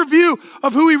bigger view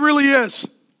of who he really is.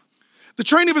 The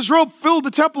train of his robe filled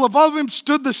the temple. Above him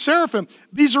stood the seraphim.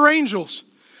 These are angels.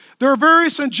 There are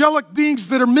various angelic beings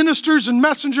that are ministers and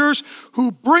messengers who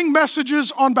bring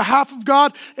messages on behalf of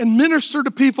God and minister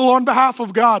to people on behalf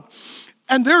of God.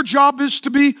 And their job is to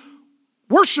be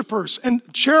worshipers. And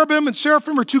cherubim and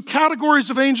seraphim are two categories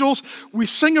of angels. We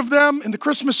sing of them in the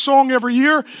Christmas song every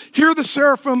year. Here the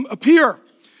seraphim appear.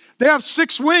 They have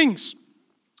 6 wings.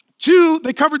 2,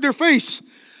 they covered their face,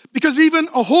 because even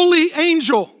a holy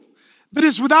angel that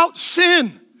is without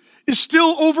sin is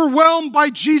still overwhelmed by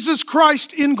Jesus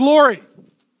Christ in glory.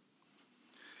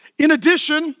 In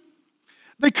addition,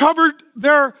 they covered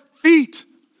their feet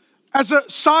as a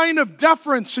sign of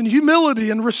deference and humility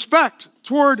and respect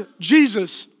toward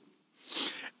Jesus.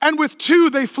 And with 2,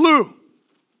 they flew.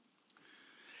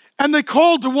 And they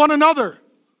called to one another.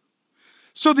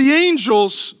 So the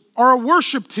angels are a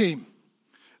worship team.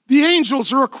 The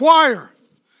angels are a choir.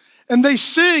 And they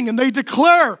sing and they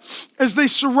declare as they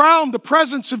surround the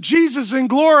presence of Jesus in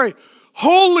glory,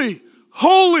 holy,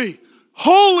 holy,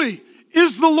 holy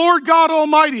is the Lord God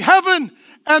Almighty. Heaven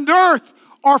and earth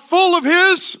are full of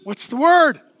his, what's the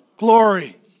word?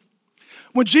 Glory.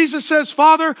 When Jesus says,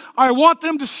 Father, I want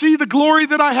them to see the glory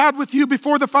that I had with you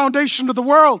before the foundation of the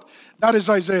world, that is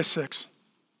Isaiah 6.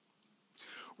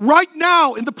 Right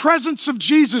now, in the presence of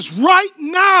Jesus, right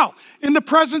now, in the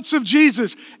presence of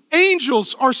Jesus,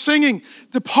 angels are singing.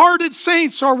 Departed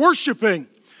saints are worshiping.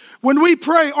 When we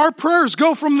pray, our prayers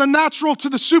go from the natural to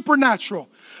the supernatural.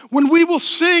 When we will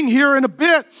sing here in a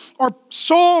bit, our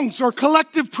songs, our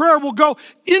collective prayer will go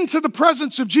into the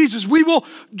presence of Jesus. We will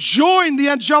join the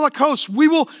angelic host. We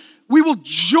will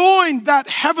join that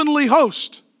heavenly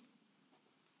host.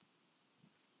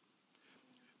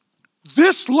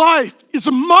 This life is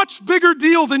a much bigger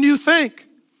deal than you think.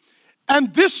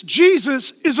 And this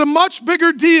Jesus is a much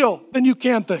bigger deal than you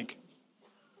can think.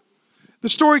 The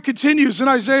story continues in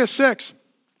Isaiah 6.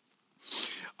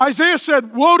 Isaiah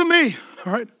said, woe to me.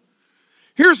 All right.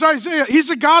 Here's Isaiah. He's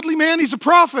a godly man. He's a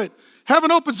prophet.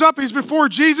 Heaven opens up. He's before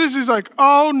Jesus. He's like,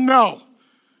 oh no,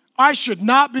 I should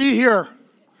not be here.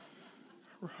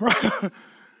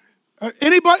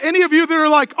 Any of you that are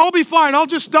like, I'll be fine. I'll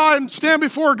just die and stand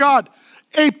before God.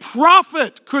 A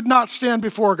prophet could not stand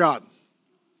before God.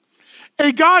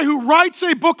 A guy who writes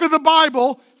a book of the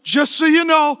Bible just so you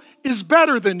know, is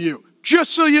better than you.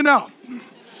 Just so you know.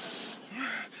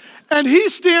 And he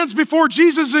stands before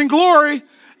Jesus in glory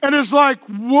and is like,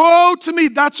 woe to me,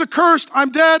 that's accursed.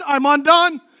 I'm dead, I'm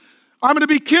undone. I'm going to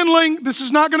be kindling. This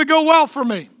is not going to go well for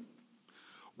me.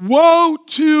 Woe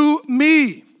to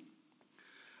me.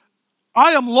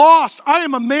 I am lost. I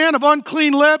am a man of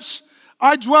unclean lips.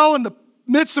 I dwell in the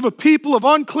midst of a people of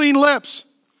unclean lips.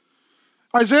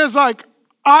 Isaiah's like,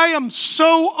 I am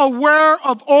so aware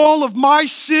of all of my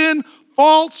sin,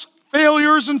 faults,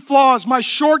 failures, and flaws, my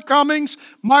shortcomings,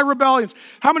 my rebellions.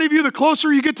 How many of you, the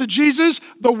closer you get to Jesus,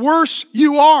 the worse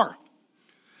you are?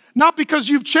 Not because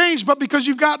you've changed, but because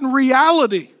you've gotten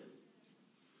reality.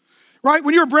 Right?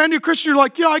 When you're a brand new Christian, you're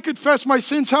like, yeah, I confess my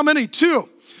sins. How many? 2.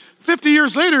 50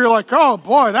 years later, you're like, oh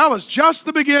boy, that was just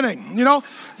the beginning. You know,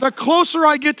 the closer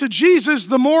I get to Jesus,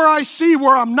 the more I see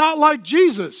where I'm not like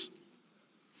Jesus.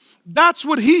 That's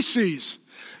what he sees.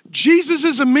 Jesus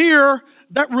is a mirror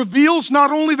that reveals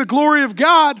not only the glory of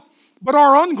God, but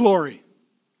our unglory.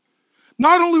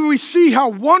 Not only do we see how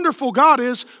wonderful God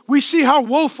is, we see how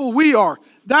woeful we are.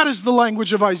 That is the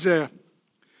language of Isaiah.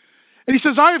 And he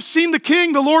says, I have seen the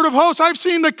King, the Lord of hosts. I've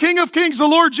seen the King of kings, the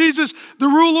Lord Jesus, the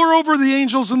ruler over the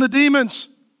angels and the demons.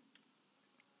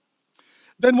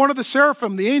 Then one of the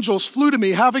seraphim, the angels, flew to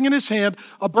me, having in his hand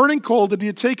a burning coal that he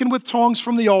had taken with tongs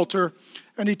from the altar,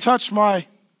 and he touched my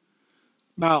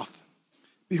mouth.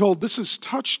 Behold, this has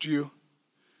touched you.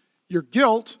 Your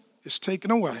guilt is taken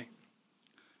away.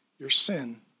 Your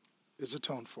sin is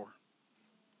atoned for.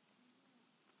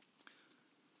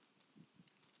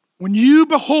 When you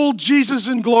behold Jesus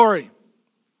in glory,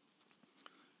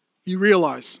 you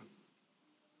realize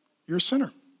you're a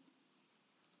sinner.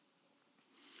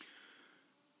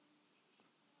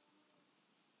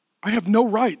 I have no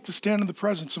right to stand in the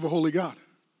presence of a holy God.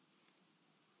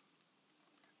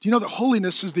 Do you know that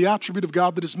holiness is the attribute of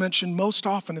God that is mentioned most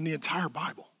often in the entire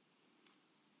Bible?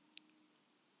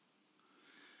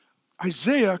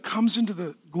 Isaiah comes into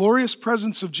the glorious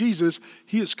presence of Jesus.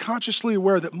 He is consciously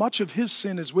aware that much of his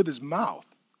sin is with his mouth.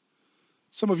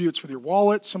 Some of you it's with your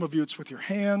wallet, some of you it's with your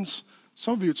hands,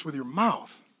 some of you it's with your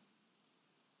mouth.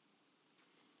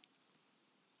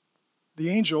 The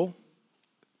angel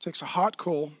takes a hot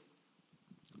coal,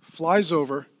 flies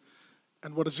over,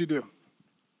 and what does he do?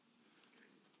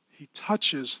 He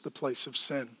touches the place of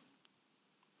sin.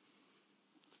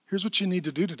 Here's what you need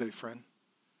to do today, friend.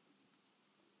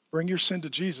 Bring your sin to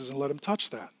Jesus and let him touch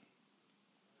that.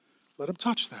 Let him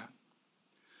touch that.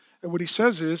 And what he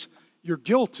says is, your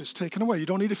guilt is taken away. You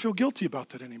don't need to feel guilty about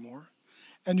that anymore.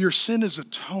 And your sin is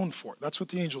atoned for. That's what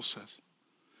the angel says.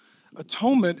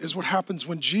 Atonement is what happens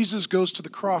when Jesus goes to the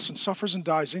cross and suffers and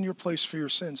dies in your place for your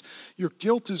sins. Your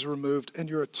guilt is removed and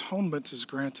your atonement is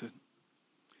granted.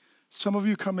 Some of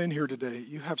you come in here today,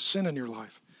 you have sin in your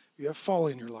life. You have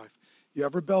folly in your life. You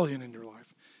have rebellion in your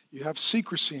life. You have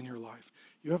secrecy in your life.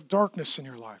 You have darkness in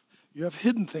your life. You have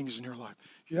hidden things in your life.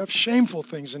 You have shameful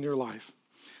things in your life.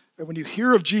 And when you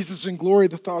hear of Jesus in glory,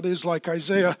 the thought is like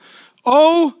Isaiah,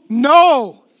 oh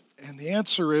no! And the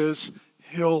answer is,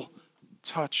 he'll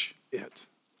touch it.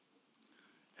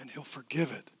 And he'll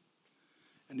forgive it.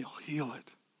 And he'll heal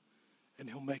it. And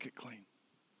he'll make it clean.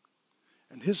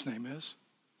 And his name is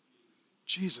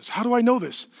Jesus. How do I know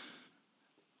this?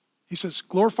 He says,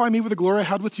 glorify me with the glory I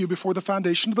had with you before the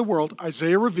foundation of the world.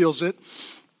 Isaiah reveals it.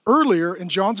 Earlier in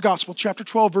John's Gospel, chapter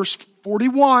 12, verse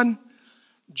 41,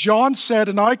 John said,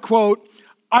 and I quote,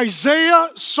 Isaiah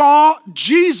saw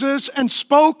Jesus and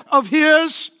spoke of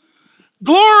his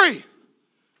glory.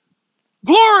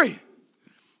 Glory.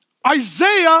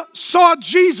 Isaiah saw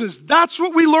Jesus. That's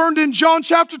what we learned in John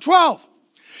chapter 12.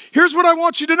 Here's what I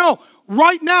want you to know.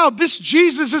 Right now, this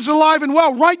Jesus is alive and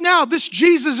well. Right now, this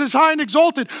Jesus is high and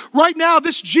exalted. Right now,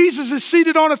 this Jesus is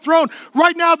seated on a throne.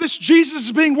 Right now, this Jesus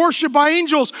is being worshiped by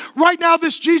angels. Right now,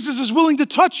 this Jesus is willing to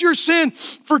touch your sin,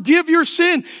 forgive your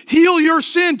sin, heal your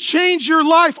sin, change your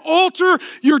life, alter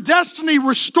your destiny,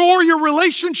 restore your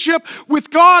relationship with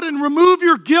God, and remove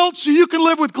your guilt so you can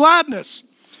live with gladness.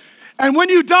 And when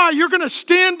you die, you're going to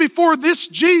stand before this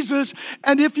Jesus,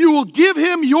 and if you will give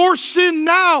him your sin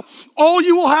now, all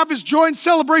you will have is joy and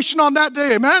celebration on that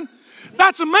day. Amen?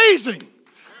 That's amazing.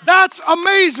 That's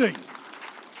amazing.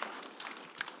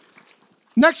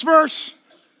 Next verse.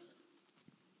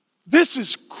 This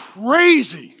is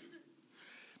crazy.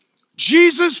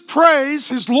 Jesus prays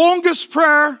his longest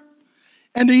prayer,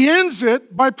 and he ends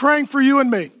it by praying for you and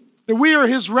me, that we are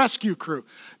his rescue crew.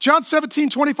 John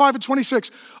 17, 25 and 26.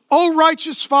 O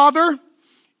righteous Father,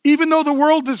 even though the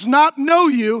world does not know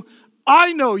you,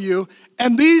 I know you,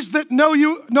 and these that know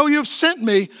you have sent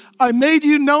me. I made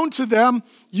you known to them,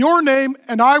 your name,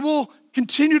 and I will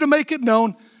continue to make it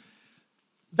known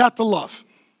that the love.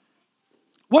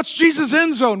 What's Jesus'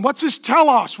 end zone? What's his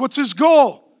telos? What's his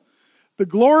goal? The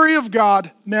glory of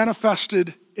God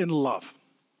manifested in love.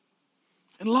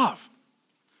 In love.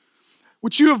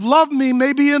 Which you have loved me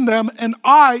may be in them, and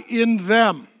I in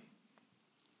them.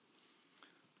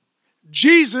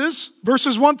 Jesus,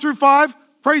 verses 1 through 5,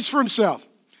 prays for himself.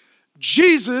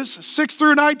 Jesus, 6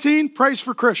 through 19, prays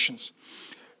for Christians.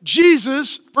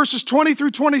 Jesus, verses 20 through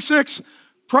 26,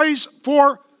 prays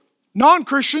for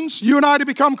non-Christians, you and I, to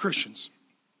become Christians.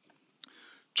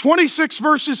 26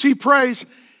 verses he prays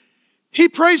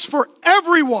for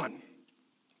everyone.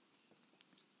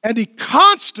 And he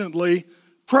constantly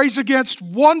prays against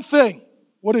one thing.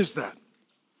 What is that?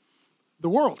 The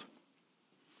world.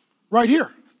 Right here.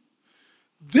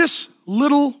 This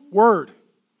little word.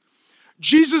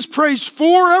 Jesus prays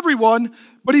for everyone,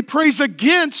 but he prays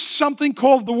against something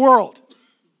called the world.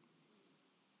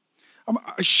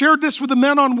 I shared this with the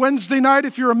men on Wednesday night.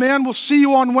 If you're a man, we'll see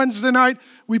you on Wednesday night.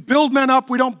 We build men up,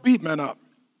 we don't beat men up.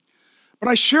 But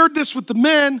I shared this with the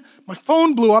men. My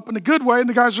phone blew up in a good way, and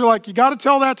the guys are like, you got to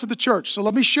tell that to the church. So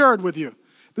let me share it with you.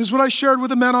 This is what I shared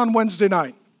with the men on Wednesday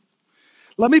night.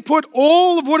 Let me put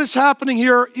all of what is happening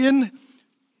here in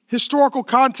historical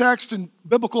context and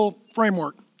biblical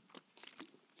framework.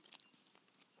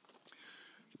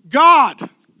 God,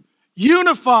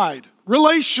 unified,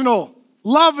 relational,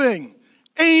 loving,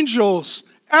 angels,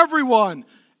 everyone,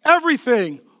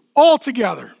 everything, all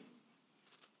together.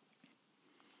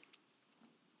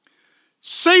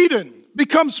 Satan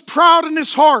becomes proud in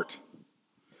his heart,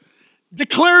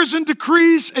 declares and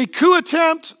decrees a coup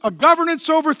attempt, a governance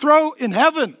overthrow in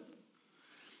heaven.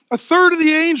 A third of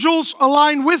the angels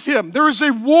align with him. There is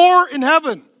a war in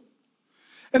heaven.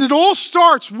 And it all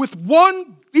starts with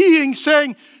one being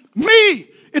saying, me,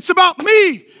 it's about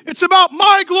me. It's about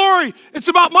my glory. It's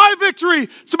about my victory.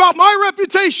 It's about my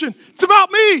reputation. It's about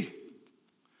me.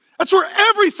 That's where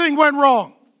everything went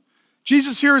wrong.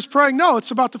 Jesus here is praying, no,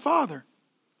 it's about the Father.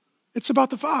 It's about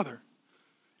the Father.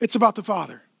 It's about the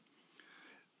Father.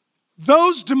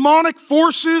 Those demonic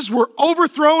forces were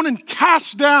overthrown and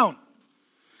cast down.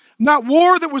 And that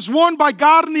war that was won by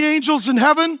God and the angels in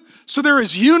heaven, so there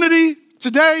is unity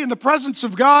today in the presence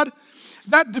of God.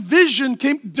 That division,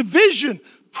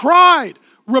 pride,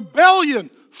 rebellion,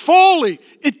 folly,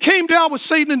 it came down with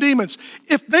Satan and demons.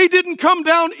 If they didn't come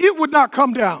down, it would not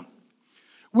come down.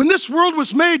 When this world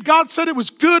was made, God said it was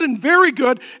good and very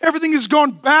good. Everything has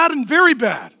gone bad and very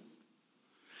bad.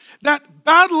 That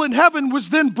battle in heaven was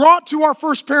then brought to our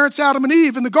first parents, Adam and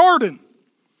Eve, in the garden.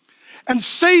 And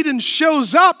Satan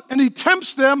shows up and he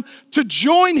tempts them to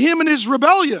join him in his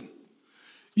rebellion.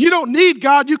 You don't need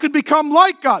God, you can become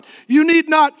like God. You need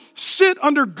not sit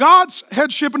under God's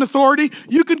headship and authority.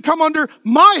 You can come under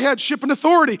my headship and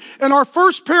authority. And our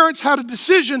first parents had a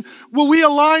decision, will we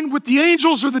align with the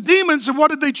angels or the demons? And what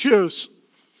did they choose?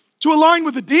 To align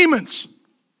with the demons.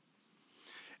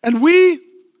 And we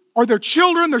are their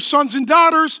children, their sons and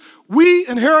daughters. We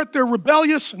inherit their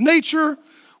rebellious nature.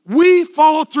 We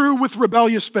follow through with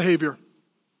rebellious behavior.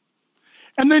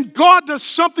 And then God does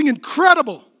something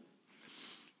incredible.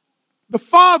 The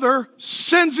Father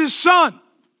sends his Son.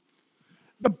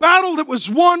 The battle that was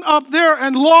won up there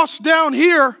and lost down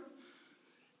here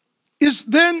is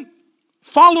then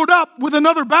followed up with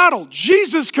another battle.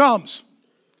 Jesus comes.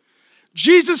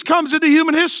 Jesus comes into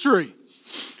human history.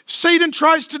 Satan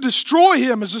tries to destroy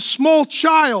him as a small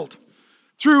child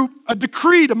through a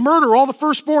decree to murder all the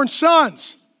firstborn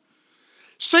sons.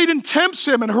 Satan tempts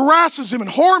him and harasses him and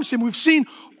harms him. We've seen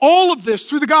all of this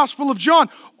through the Gospel of John.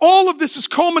 All of this is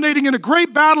culminating in a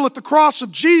great battle at the cross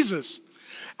of Jesus.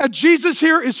 And Jesus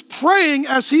here is praying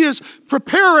as he is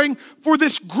preparing for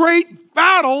this great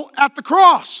battle at the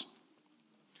cross.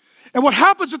 And what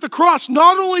happens at the cross,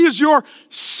 not only is your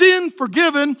sin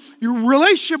forgiven, your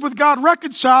relationship with God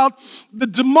reconciled, the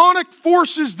demonic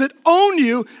forces that own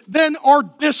you then are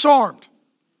disarmed.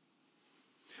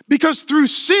 Because through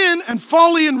sin and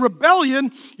folly and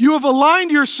rebellion, you have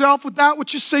aligned yourself with that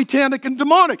which is satanic and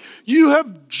demonic. You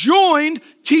have joined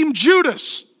Team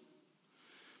Judas.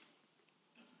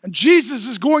 And Jesus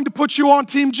is going to put you on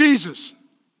Team Jesus.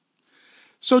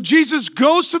 So Jesus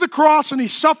goes to the cross and he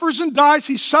suffers and dies.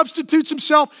 He substitutes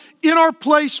himself in our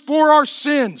place for our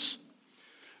sins.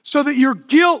 So that your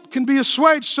guilt can be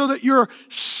assuaged, so that your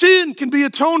sin can be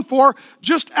atoned for,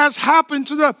 just as happened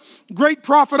to the great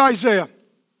prophet Isaiah.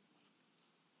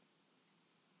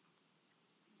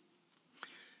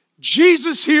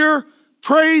 Jesus here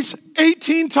prays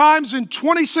 18 times in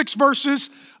 26 verses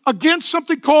against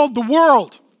something called the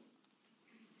world.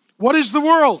 What is the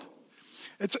world?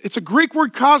 It's a Greek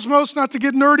word, cosmos, not to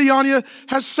get nerdy on you,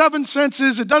 has 7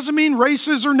 senses. It doesn't mean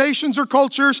races or nations or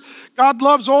cultures. God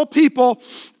loves all people.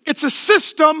 It's a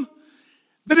system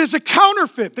that is a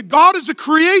counterfeit, that God is a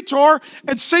creator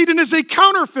and Satan is a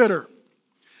counterfeiter.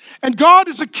 And God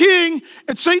is a king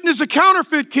and Satan is a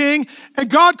counterfeit king, and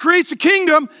God creates a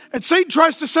kingdom and Satan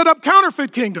tries to set up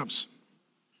counterfeit kingdoms.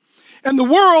 And the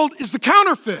world is the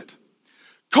counterfeit.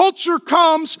 Culture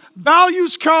comes,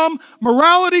 values come,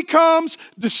 morality comes,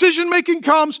 decision-making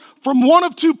comes from one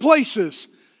of 2 places: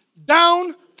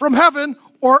 down from heaven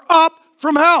or up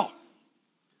from hell.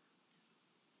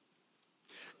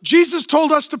 Jesus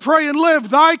told us to pray and live,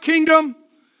 "Thy kingdom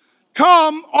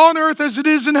come on earth as it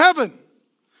is in heaven."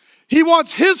 He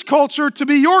wants his culture to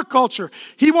be your culture.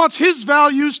 He wants his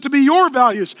values to be your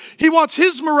values. He wants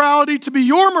his morality to be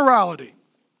your morality.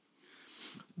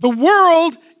 The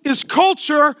world is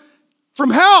culture from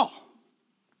hell.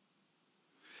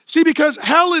 See, because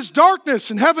hell is darkness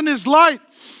and heaven is light.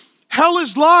 Hell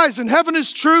is lies and heaven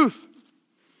is truth.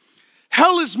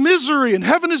 Hell is misery and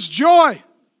heaven is joy.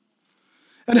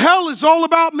 And hell is all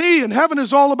about me and heaven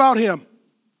is all about him.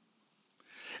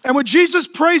 And when Jesus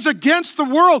prays against the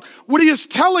world, what he is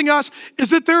telling us is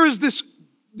that there is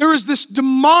this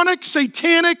demonic,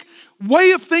 satanic way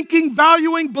of thinking,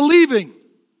 valuing, believing.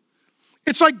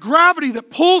 It's like gravity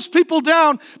that pulls people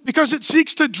down because it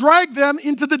seeks to drag them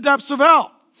into the depths of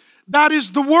hell. That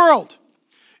is the world.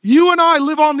 You and I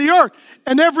live on the earth,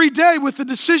 and every day with the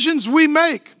decisions we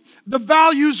make, the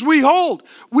values we hold,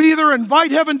 we either invite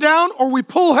heaven down or we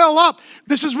pull hell up.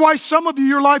 This is why some of you,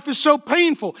 your life is so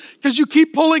painful, because you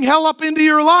keep pulling hell up into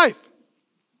your life.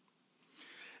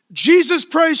 Jesus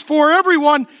prays for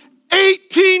everyone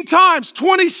 18 times,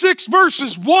 26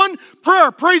 verses, one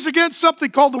prayer, prays against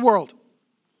something called the world.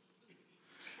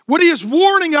 What he is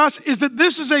warning us is that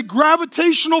this is a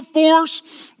gravitational force.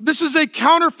 This is a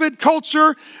counterfeit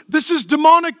culture. This is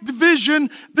demonic division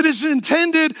that is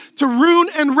intended to ruin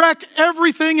and wreck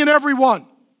everything and everyone.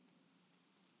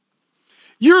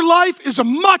 Your life is a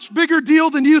much bigger deal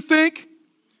than you think.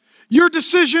 Your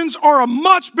decisions are a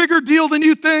much bigger deal than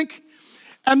you think.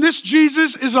 And this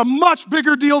Jesus is a much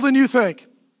bigger deal than you think.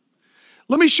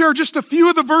 Let me share just a few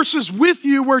of the verses with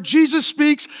you where Jesus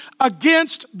speaks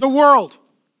against the world.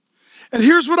 And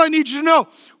here's what I need you to know.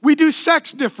 We do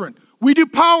sex different. We do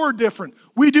power different.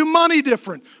 We do money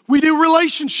different. We do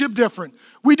relationship different.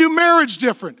 We do marriage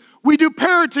different. We do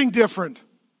parenting different.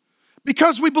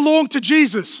 Because we belong to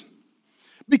Jesus.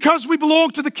 Because we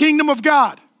belong to the kingdom of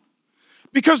God.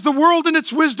 Because the world in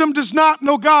its wisdom does not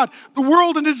know God. The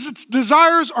world and its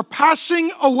desires are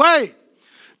passing away.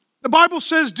 The Bible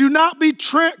says, do not be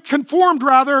conformed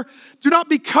to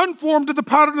the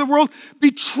pattern of the world.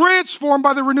 Be transformed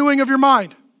by the renewing of your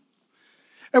mind.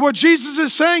 And what Jesus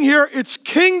is saying here, it's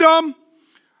kingdom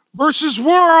versus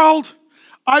world.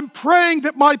 I'm praying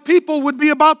that my people would be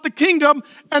about the kingdom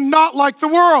and not like the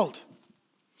world.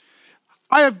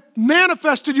 I have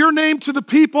manifested your name to the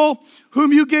people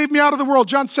whom you gave me out of the world.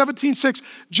 John 17:6.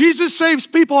 Jesus saves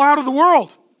people out of the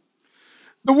world.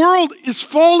 The world is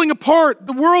falling apart.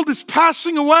 The world is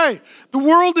passing away. The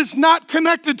world is not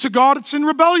connected to God. It's in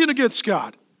rebellion against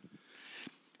God.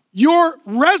 Your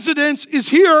residence is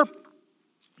here.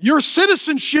 Your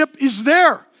citizenship is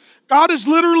there. God is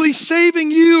literally saving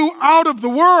you out of the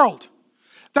world.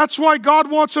 That's why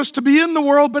God wants us to be in the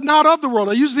world, but not of the world.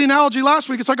 I used the analogy last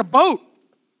week. It's like a boat.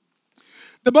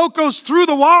 The boat goes through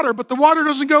the water, but the water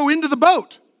doesn't go into the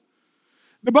boat.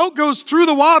 The boat goes through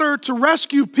the water to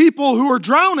rescue people who are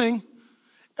drowning,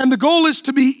 and the goal is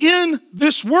to be in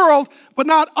this world, but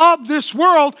not of this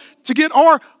world, to get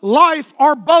our life,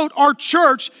 our boat, our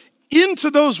church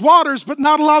into those waters, but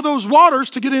not allow those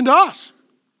waters to get into us.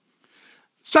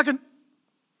 Second,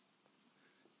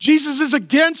 Jesus is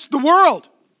against the world.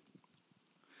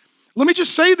 Let me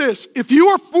just say this. If you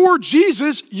are for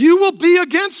Jesus, you will be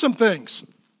against some things.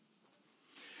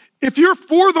 If you're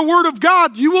for the Word of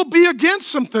God, you will be against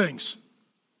some things.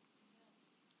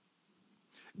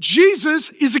 Jesus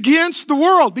is against the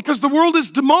world because the world is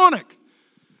demonic.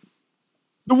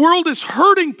 The world is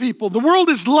hurting people. The world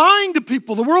is lying to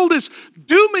people. The world is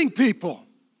dooming people.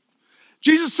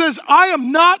 Jesus says, I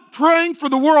am not praying for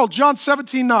the world, John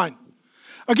 17:9.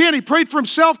 Again, he prayed for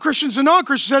himself, Christians and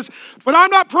non-Christians, says, but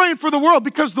I'm not praying for the world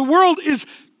because the world is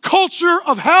culture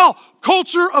of hell,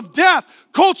 culture of death,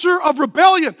 culture of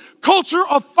rebellion, culture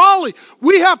of folly.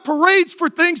 We have parades for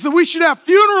things that we should have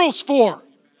funerals for.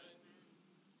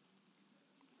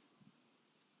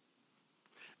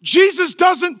 Jesus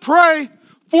doesn't pray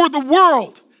for the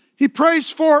world. He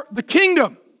prays for the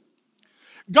kingdom.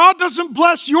 God doesn't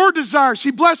bless your desires.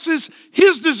 He blesses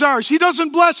his desires. He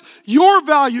doesn't bless your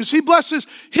values. He blesses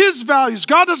his values.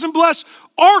 God doesn't bless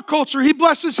our culture. He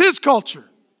blesses his culture.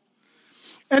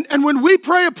 And when we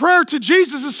pray a prayer to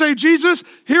Jesus and say, Jesus,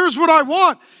 here's what I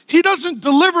want, he doesn't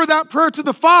deliver that prayer to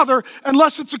the Father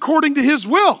unless it's according to his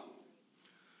will.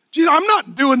 Jesus, I'm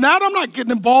not doing that. I'm not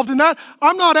getting involved in that.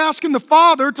 I'm not asking the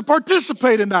Father to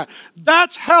participate in that.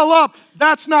 That's hell up.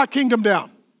 That's not kingdom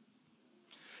down.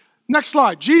 Next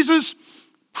slide. Jesus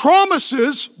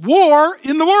promises war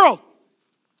in the world.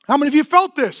 How many of you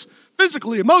felt this?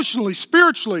 Physically, emotionally,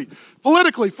 spiritually,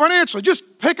 politically, financially.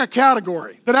 Just pick a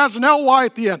category that has an LY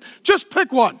at the end. Just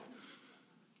pick one.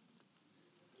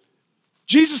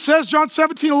 Jesus says, John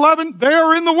 17:11, they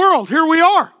are in the world. Here we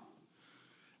are.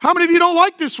 How many of you don't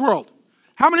like this world?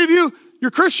 How many of you,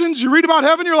 you're Christians, you read about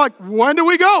heaven, you're like, when do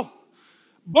we go?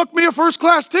 Book me a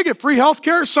first-class ticket, free health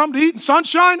care, something to eat, and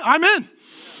sunshine. I'm in.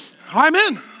 I'm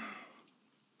in.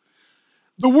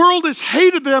 The world has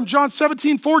hated them, John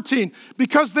 17:14,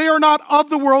 because they are not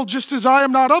of the world, just as I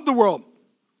am not of the world.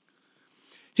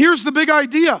 Here's the big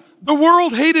idea. The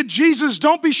world hated Jesus.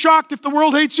 Don't be shocked if the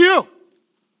world hates you.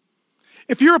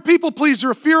 If you're a people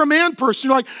pleaser, if you're a man person,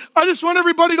 you're like, I just want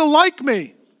everybody to like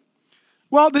me.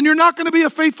 Well, then you're not going to be a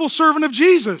faithful servant of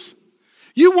Jesus.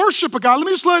 You worship a guy. Let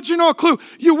me just let you know a clue.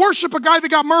 You worship a guy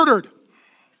that got murdered.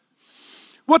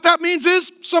 What that means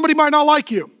is somebody might not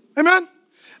like you. Amen?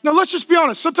 Now, let's just be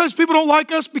honest. Sometimes people don't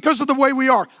like us because of the way we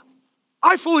are.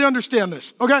 I fully understand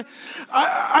this, okay?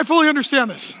 I fully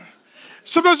understand this.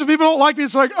 Sometimes when people don't like me,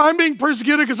 it's like, I'm being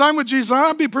persecuted because I'm with Jesus.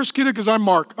 I'm being persecuted because I'm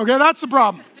Mark, okay? That's the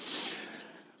problem.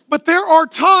 But there are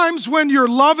times when you're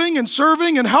loving and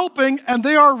serving and helping and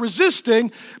they are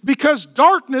resisting because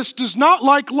darkness does not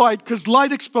like light because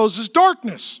light exposes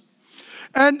darkness.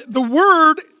 And the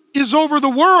word is over the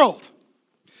world.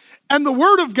 And the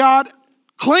word of God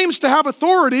claims to have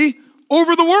authority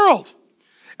over the world.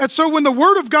 And so when the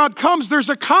word of God comes, there's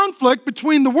a conflict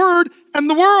between the word and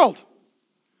the world.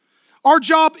 Our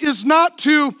job is not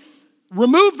to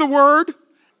remove the word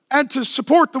and to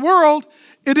support the world.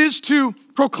 It is to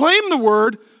proclaim the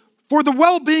word for the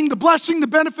well-being, the blessing, the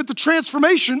benefit, the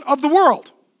transformation of the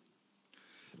world.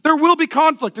 There will be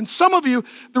conflict. And some of you,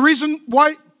 the reason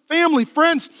why family,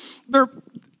 friends, they're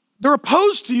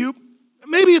opposed to you,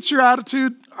 maybe it's your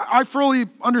attitude. I fully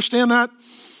understand that.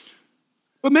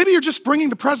 But maybe you're just bringing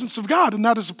the presence of God, and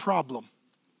that is a problem.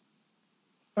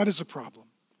 That is a problem.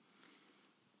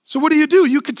 So what do?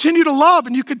 You continue to love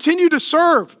and you continue to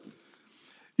serve.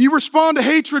 You respond to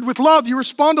hatred with love. You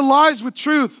respond to lies with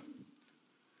truth.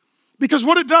 Because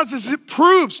what it does is it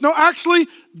proves, no, actually,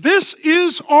 this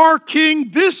is our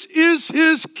king. This is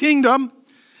his kingdom.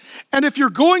 And if you're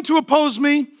going to oppose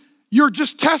me, you're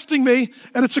just testing me.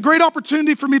 And it's a great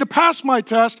opportunity for me to pass my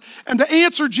test and to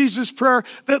answer Jesus' prayer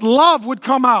that love would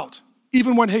come out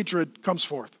even when hatred comes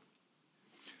forth.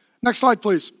 Next slide,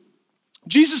 please.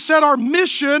 Jesus said our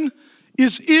mission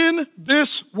is in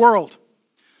this world.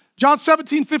 John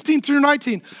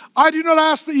 17:15-19. I do not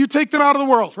ask that you take them out of the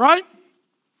world, right?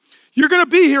 You're going to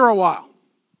be here a while.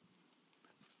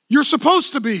 You're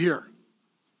supposed to be here.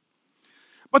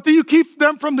 But that you keep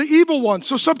them from the evil one.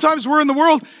 So sometimes we're in the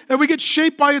world and we get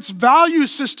shaped by its value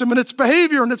system and its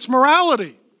behavior and its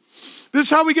morality. This is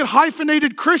how we get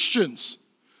hyphenated Christians.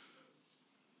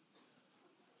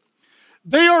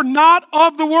 They are not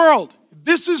of the world.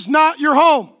 This is not your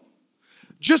home.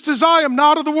 Just as I am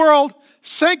not of the world,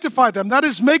 sanctify them. That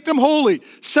is, make them holy.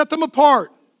 Set them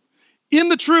apart. In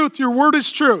the truth, your word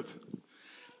is truth.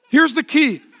 Here's the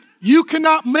key. You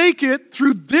cannot make it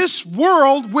through this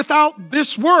world without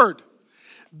this word.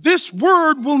 This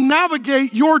word will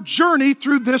navigate your journey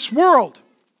through this world.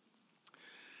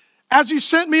 As you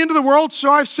sent me into the world,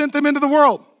 so I've sent them into the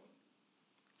world.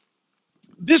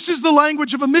 This is the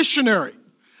language of a missionary.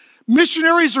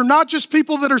 Missionaries are not just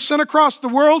people that are sent across the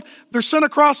world. They're sent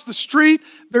across the street.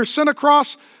 They're sent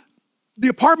across the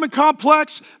apartment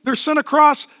complex. They're sent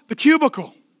across the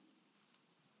cubicle.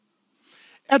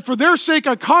 And for their sake,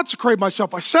 I consecrate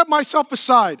myself. I set myself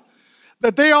aside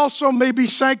that they also may be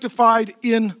sanctified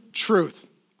in truth.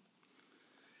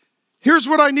 Here's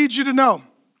what I need you to know.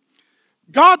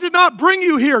 God did not bring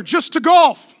you here just to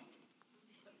golf.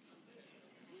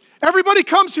 Everybody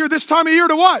comes here this time of year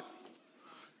to what?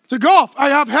 To golf. I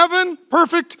have heaven,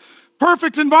 perfect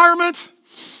environment,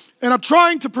 and I'm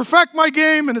trying to perfect my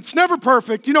game, and it's never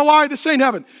perfect. You know why? This ain't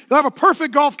heaven. You'll have a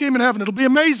perfect golf game in heaven. It'll be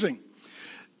amazing.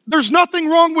 There's nothing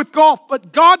wrong with golf,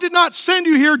 but God did not send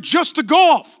you here just to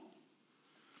golf.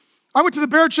 I went to the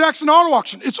Barrett-Jackson Auto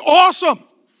Auction. It's awesome.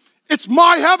 It's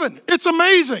my heaven. It's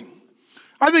amazing.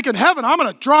 I think in heaven, I'm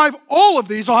going to drive all of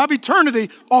these. I'll have eternity.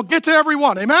 I'll get to every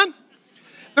one. Amen?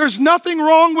 There's nothing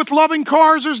wrong with loving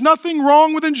cars. There's nothing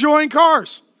wrong with enjoying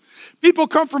cars. People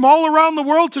come from all around the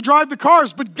world to drive the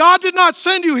cars, but God did not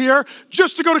send you here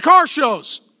just to go to car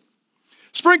shows.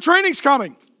 Spring training's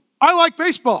coming. I like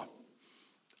baseball.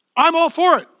 I'm all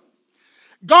for it.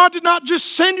 God did not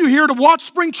just send you here to watch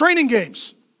spring training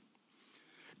games.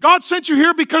 God sent you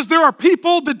here because there are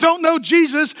people that don't know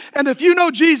Jesus, and if you know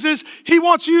Jesus, he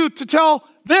wants you to tell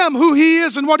them who he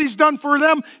is and what he's done for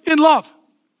them in love.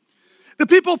 The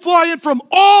people fly in from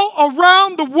all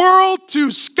around the world to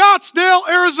Scottsdale,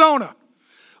 Arizona,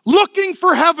 looking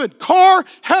for heaven. Car,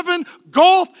 heaven,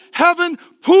 golf, heaven,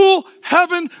 pool,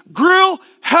 heaven, grill,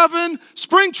 heaven,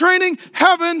 spring training,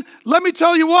 heaven. Let me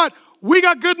tell you what, we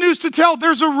got good news to tell.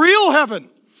 There's a real heaven.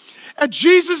 And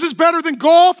Jesus is better than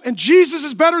golf, and Jesus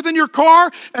is better than your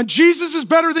car, and Jesus is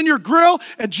better than your grill,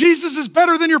 and Jesus is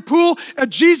better than your pool,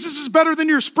 and Jesus is better than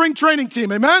your spring training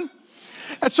team. Amen?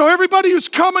 And so everybody who's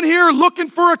coming here looking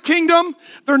for a kingdom,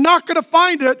 they're not going to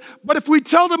find it. But if we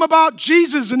tell them about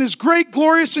Jesus and his great,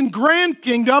 glorious, and grand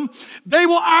kingdom, they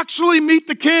will actually meet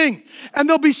the king. And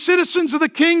they'll be citizens of the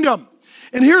kingdom.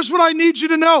 And here's what I need you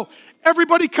to know.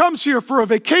 Everybody comes here for a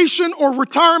vacation or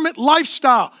retirement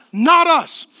lifestyle, not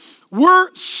us.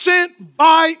 We're sent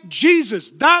by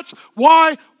Jesus. That's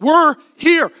why we're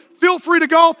here. Feel free to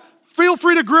go. Feel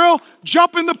free to grill,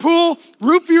 jump in the pool,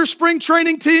 root for your spring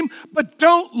training team, but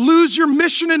don't lose your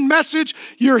mission and message.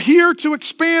 You're here to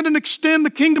expand and extend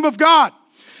the kingdom of God.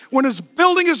 When his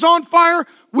building is on fire,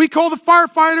 we call the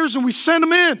firefighters and we send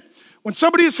them in. When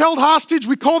somebody is held hostage,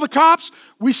 we call the cops,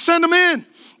 we send them in.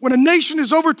 When a nation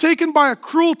is overtaken by a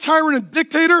cruel tyrant and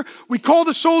dictator, we call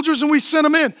the soldiers and we send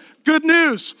them in. Good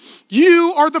news.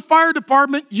 You are the fire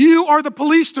department. You are the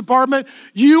police department.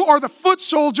 You are the foot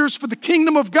soldiers for the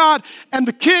kingdom of God and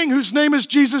the King whose name is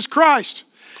Jesus Christ.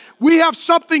 We have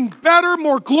something better,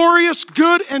 more glorious,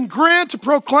 good, and grand to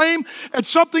proclaim, and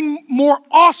something more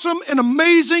awesome and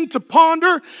amazing to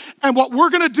ponder. And what we're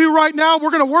going to do right now,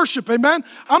 we're going to worship, amen?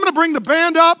 I'm going to bring the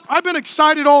band up. I've been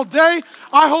excited all day.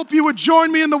 I hope you would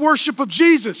join me in the worship of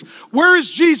Jesus. Where is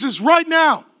Jesus right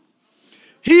now?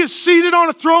 He is seated on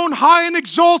a throne, high and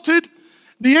exalted.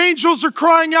 The angels are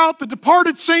crying out. The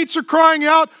departed saints are crying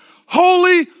out,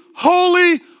 holy,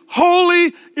 holy,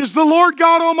 holy is the Lord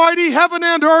God Almighty, heaven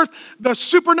and earth, the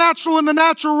supernatural and the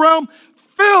natural realm,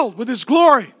 filled with his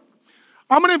glory.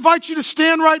 I'm going to invite you to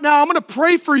stand right now. I'm going to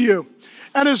pray for you.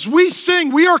 And as we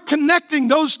sing, we are connecting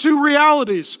those two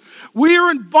realities. We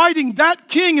are inviting that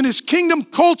king and his kingdom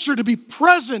culture to be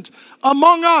present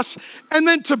among us, and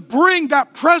then to bring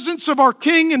that presence of our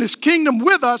king and his kingdom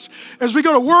with us as we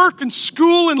go to work and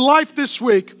school and life this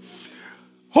week.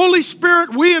 Holy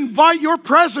Spirit, we invite your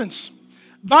presence.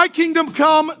 Thy kingdom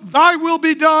come, thy will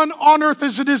be done on earth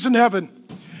as it is in heaven.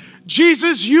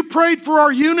 Jesus, you prayed for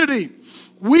our unity.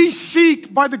 We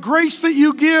seek, by the grace that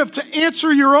you give, to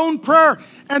answer your own prayer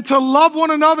and to love one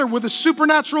another with a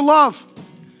supernatural love.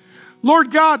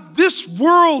 Lord God, this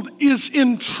world is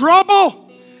in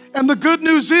trouble, and the good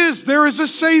news is there is a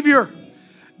Savior.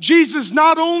 Jesus,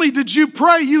 not only did you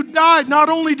pray, you died. Not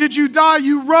only did you die,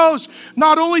 you rose.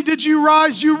 Not only did you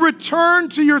rise, you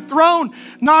returned to your throne.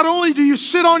 Not only do you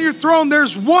sit on your throne,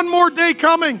 there's one more day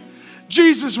coming,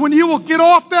 Jesus, when you will get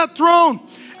off that throne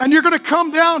and you're going to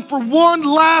come down for one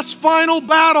last final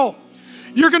battle.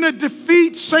 You're going to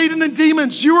defeat Satan and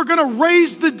demons. You are going to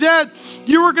raise the dead.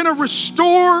 You are going to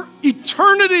restore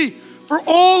eternity for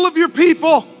all of your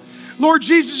people. Lord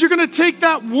Jesus, you're going to take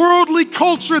that worldly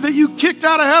culture that you kicked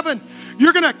out of heaven.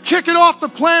 You're going to kick it off the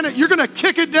planet. You're going to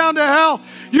kick it down to hell.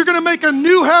 You're going to make a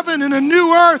new heaven and a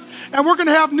new earth. And we're going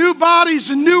to have new bodies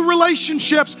and new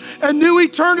relationships and new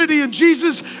eternity. And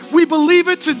Jesus, we believe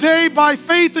it today by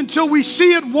faith until we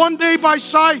see it one day by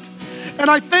sight. And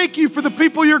I thank you for the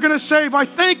people you're going to save. I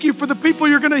thank you for the people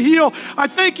you're going to heal. I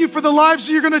thank you for the lives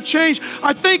that you're going to change.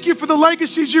 I thank you for the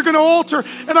legacies you're going to alter.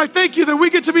 And I thank you that we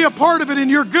get to be a part of it in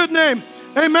your good name.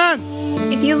 Amen.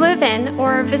 If you live in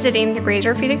or are visiting the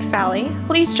Greater Phoenix Valley,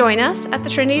 please join us at the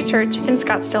Trinity Church in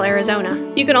Scottsdale,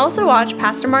 Arizona. You can also watch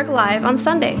Pastor Mark live on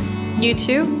Sundays,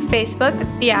 YouTube,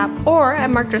 Facebook, the app, or at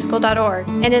markdriscoll.org.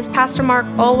 And as Pastor Mark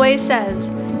always says,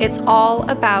 it's all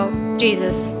about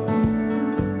Jesus.